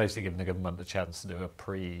inflation has basically given the government a chance to do a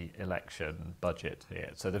pre-election budget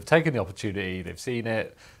here. So they've taken the opportunity, they've seen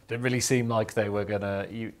it. Didn't really seem like they were going to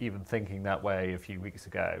even thinking that way a few weeks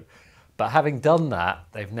ago. But having done that,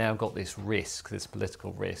 they've now got this risk, this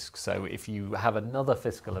political risk. So if you have another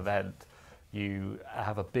fiscal event, you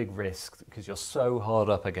have a big risk because you're so hard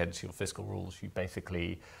up against your fiscal rules, you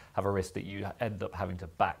basically have a risk that you end up having to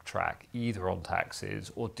backtrack either on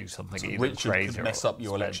taxes or do something either Richard crazy could mess up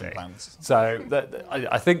your spending. election plans. So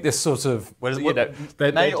I think this sort of,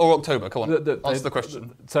 May or October? Come on, answer the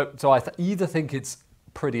question. So I either think it's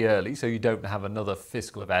pretty early, so you don't have another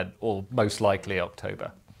fiscal event, or most likely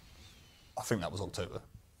October. I think that was October.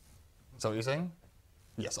 Is that what you're saying?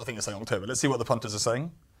 Yes, I think you're saying October. Let's see what the punters are saying.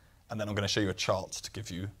 And then I'm going to show you a chart to give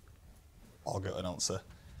you, I'll get an answer.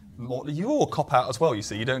 You all cop out as well, you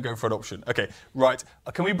see. You don't go for an option. Okay, right.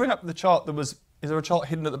 Can we bring up the chart that was, is there a chart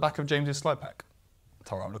hidden at the back of James's slide pack?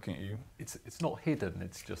 Tara, I'm looking at you. It's not hidden,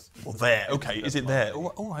 it's just... Well, there, okay. Is it there?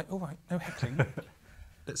 All right. No heckling.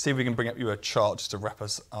 Let's see if we can bring up you a chart just to wrap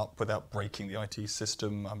us up without breaking the IT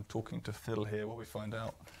system. I'm talking to Phil here while we find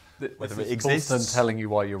out whether it exists. Torsten telling you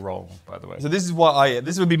why you're wrong, by the way. So this is why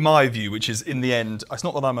this would be my view, which is in the end, it's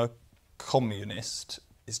not that I'm a communist,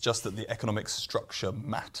 it's just that the economic structure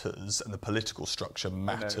matters and the political structure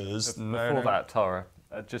matters. Before that, Tara,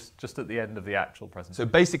 just at the end of the actual presentation. So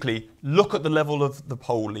basically, look at the level of the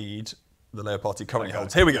poll lead the Labour Party currently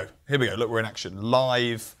holds. Here we go. Look, we're in action.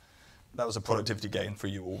 Live. That was a productivity gain for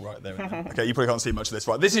you all right there. Okay, you probably can't see much of this.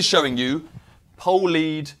 Right, this is showing you poll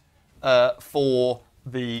lead for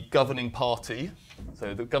the governing party.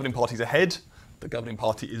 So the governing party is ahead. The governing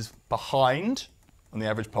party is behind on the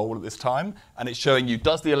average poll at this time. And it's showing you,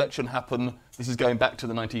 does the election happen, this is going back to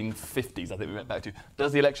the 1950s, I think we went back to.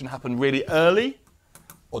 Does the election happen really early?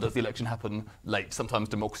 Or does the election happen late? Sometimes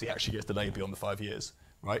democracy actually gets delayed beyond the 5 years,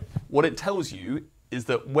 right? What it tells you is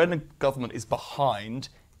that when a government is behind,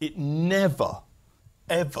 it never,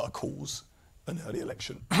 ever calls an early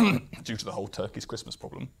election due to the whole Turkey's Christmas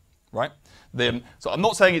problem, right? So I'm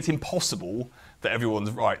not saying it's impossible that everyone's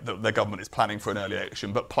right, that their government is planning for an early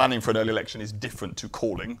election, but planning for an early election is different to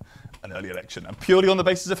calling an early election. And purely on the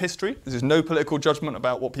basis of history, this is no political judgment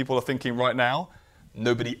about what people are thinking right now.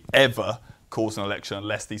 Nobody ever calls an election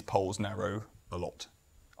unless these polls narrow a lot.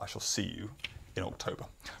 I shall see you in October.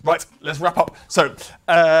 Right, let's wrap up. So,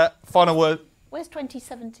 final word. Where's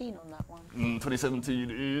 2017 on that one? 2017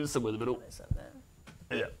 is somewhere in the middle. Is that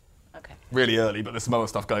there? Yeah. Okay. Really early, but there's some other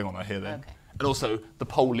stuff going on out here then. Okay. And also, the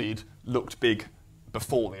poll lead looked big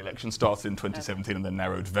before the election started in 2017 and then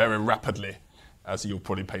narrowed very rapidly, as you'll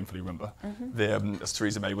probably painfully remember. As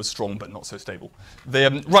Theresa May was strong but not so stable.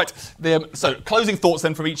 So closing thoughts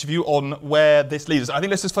then from each of you on where this leads us. I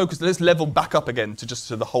think let's just focus, let's level back up again to just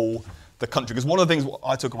to the country. Because one of the things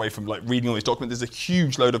I took away from like reading all these documents, there's a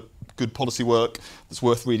huge load of good policy work that's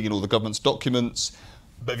worth reading in all the government's documents.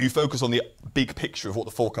 But if you focus on the big picture of what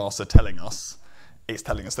the forecasts are telling us, it's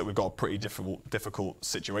telling us that we've got a pretty difficult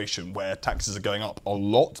situation where taxes are going up a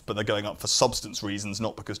lot, but they're going up for substance reasons,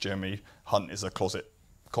 not because Jeremy Hunt is a closet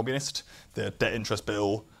communist. The debt interest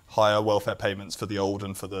bill, higher welfare payments for the old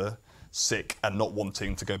and for the sick, and not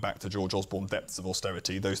wanting to go back to George Osborne depths of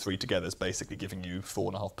austerity. Those three together is basically giving you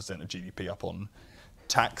 4.5% of GDP up on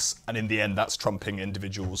tax, and in the end, that's trumping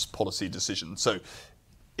individuals' policy decisions. So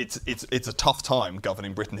it's a tough time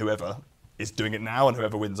governing Britain, whoever is doing it now and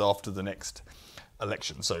whoever wins after the next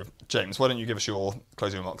election. So, James, why don't you give us your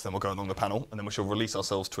closing remarks, then we'll go along the panel, and then we shall release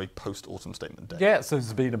ourselves to a post-autumn statement day. Yeah, so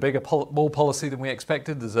there's been a bigger, more policy than we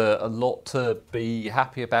expected. There's a lot to be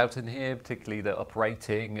happy about in here, particularly the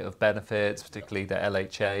uprating of benefits, particularly the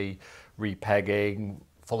LHA repegging,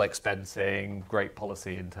 full expensing, great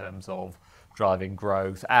policy in terms of driving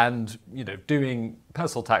growth, and doing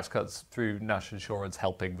personal tax cuts through national insurance,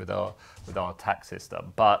 helping with our tax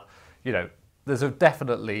system. But there's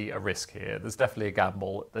definitely a risk here. There's definitely a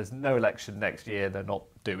gamble. There's no election next year. They're not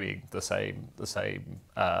doing the same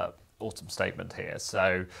autumn statement here.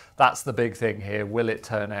 So that's the big thing here. Will it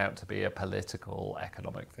turn out to be a political,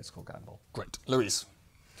 economic, fiscal gamble? Great. Louise?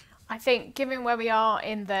 I think given where we are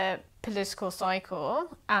in the political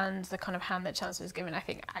cycle and the kind of hand that Chancellor has given, I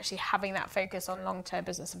think actually having that focus on long-term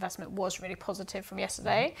business investment was really positive from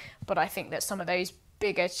yesterday. But I think that some of those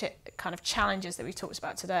bigger kind of challenges that we talked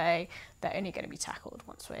about today, they're only going to be tackled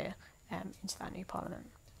once we're into that new parliament.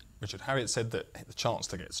 Richard, Harriet said that the chance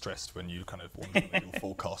to get stressed when you kind of want to make your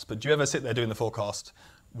forecast, but do you ever sit there doing the forecast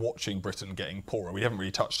watching Britain getting poorer? We haven't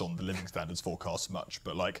really touched on the living standards forecast much,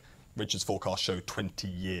 but like Richard's forecast showed 20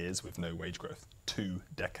 years with no wage growth, 2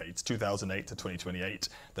 decades, 2008 to 2028.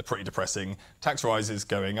 They're pretty depressing. Tax rises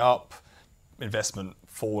going up, investment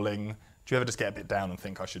falling. Do you ever just get a bit down and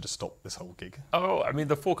think I should just stop this whole gig? Oh, I mean,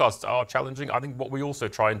 the forecasts are challenging. I think what we also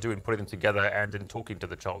try and do in putting them together and in talking to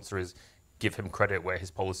the Chancellor is give him credit where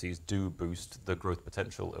his policies do boost the growth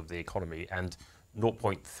potential of the economy. And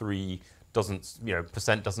 0.3%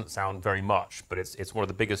 doesn't sound very much, but it's one of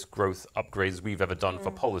the biggest growth upgrades we've ever done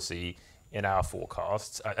for policy in our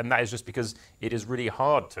forecasts. And that is just because it is really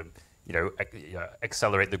hard to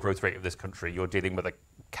accelerate the growth rate of this country. You're dealing with a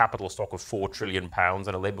capital stock of £4 trillion and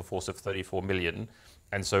a labour force of 34 million.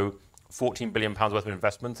 And so £14 billion worth of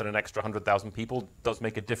investment and an extra 100,000 people does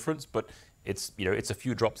make a difference, but it's a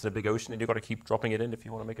few drops in a big ocean, and you've got to keep dropping it in if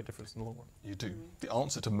you want to make a difference in the long run. You do. The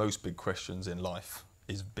answer to most big questions in life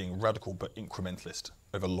is being radical but incrementalist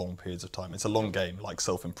over long periods of time. It's a long game, like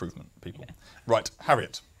self-improvement, people. Yeah. Right,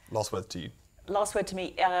 Harriet, last word to you. Last word to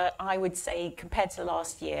me, I would say compared to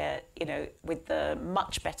last year, with the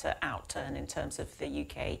much better outturn in terms of the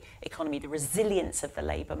UK economy, the resilience of the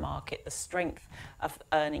labour market, the strength of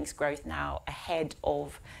earnings growth now ahead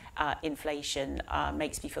of inflation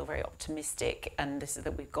makes me feel very optimistic. And this is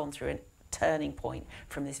that we've gone through a turning point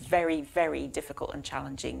from this very, very difficult and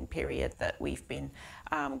challenging period that we've been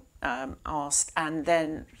asked. And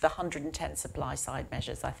then the 110 supply side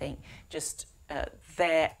measures, I think, just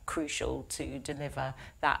they're crucial to deliver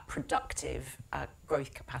that productive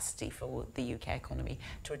growth capacity for the UK economy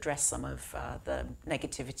to address some of the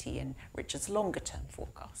negativity in Richard's longer term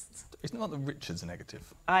forecasts. Isn't it like the Richard's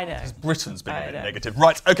negative? I know. It's Britain's been a bit negative.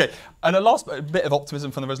 Right, okay. And a last bit of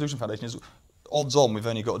optimism from the Resolution Foundation is, odds on, we've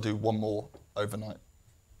only got to do one more overnight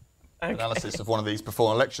analysis of one of these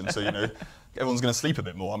before an election. So, everyone's going to sleep a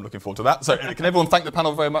bit more. I'm looking forward to that. So can everyone thank the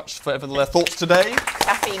panel very much for their thoughts today?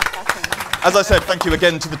 Caffeine. As I said, thank you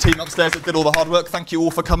again to the team upstairs that did all the hard work. Thank you all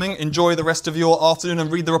for coming. Enjoy the rest of your afternoon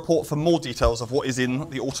and read the report for more details of what is in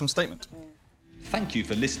the Autumn Statement. Thank you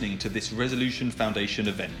for listening to this Resolution Foundation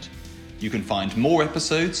event. You can find more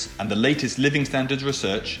episodes and the latest living standards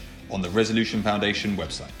research on the Resolution Foundation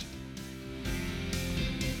website.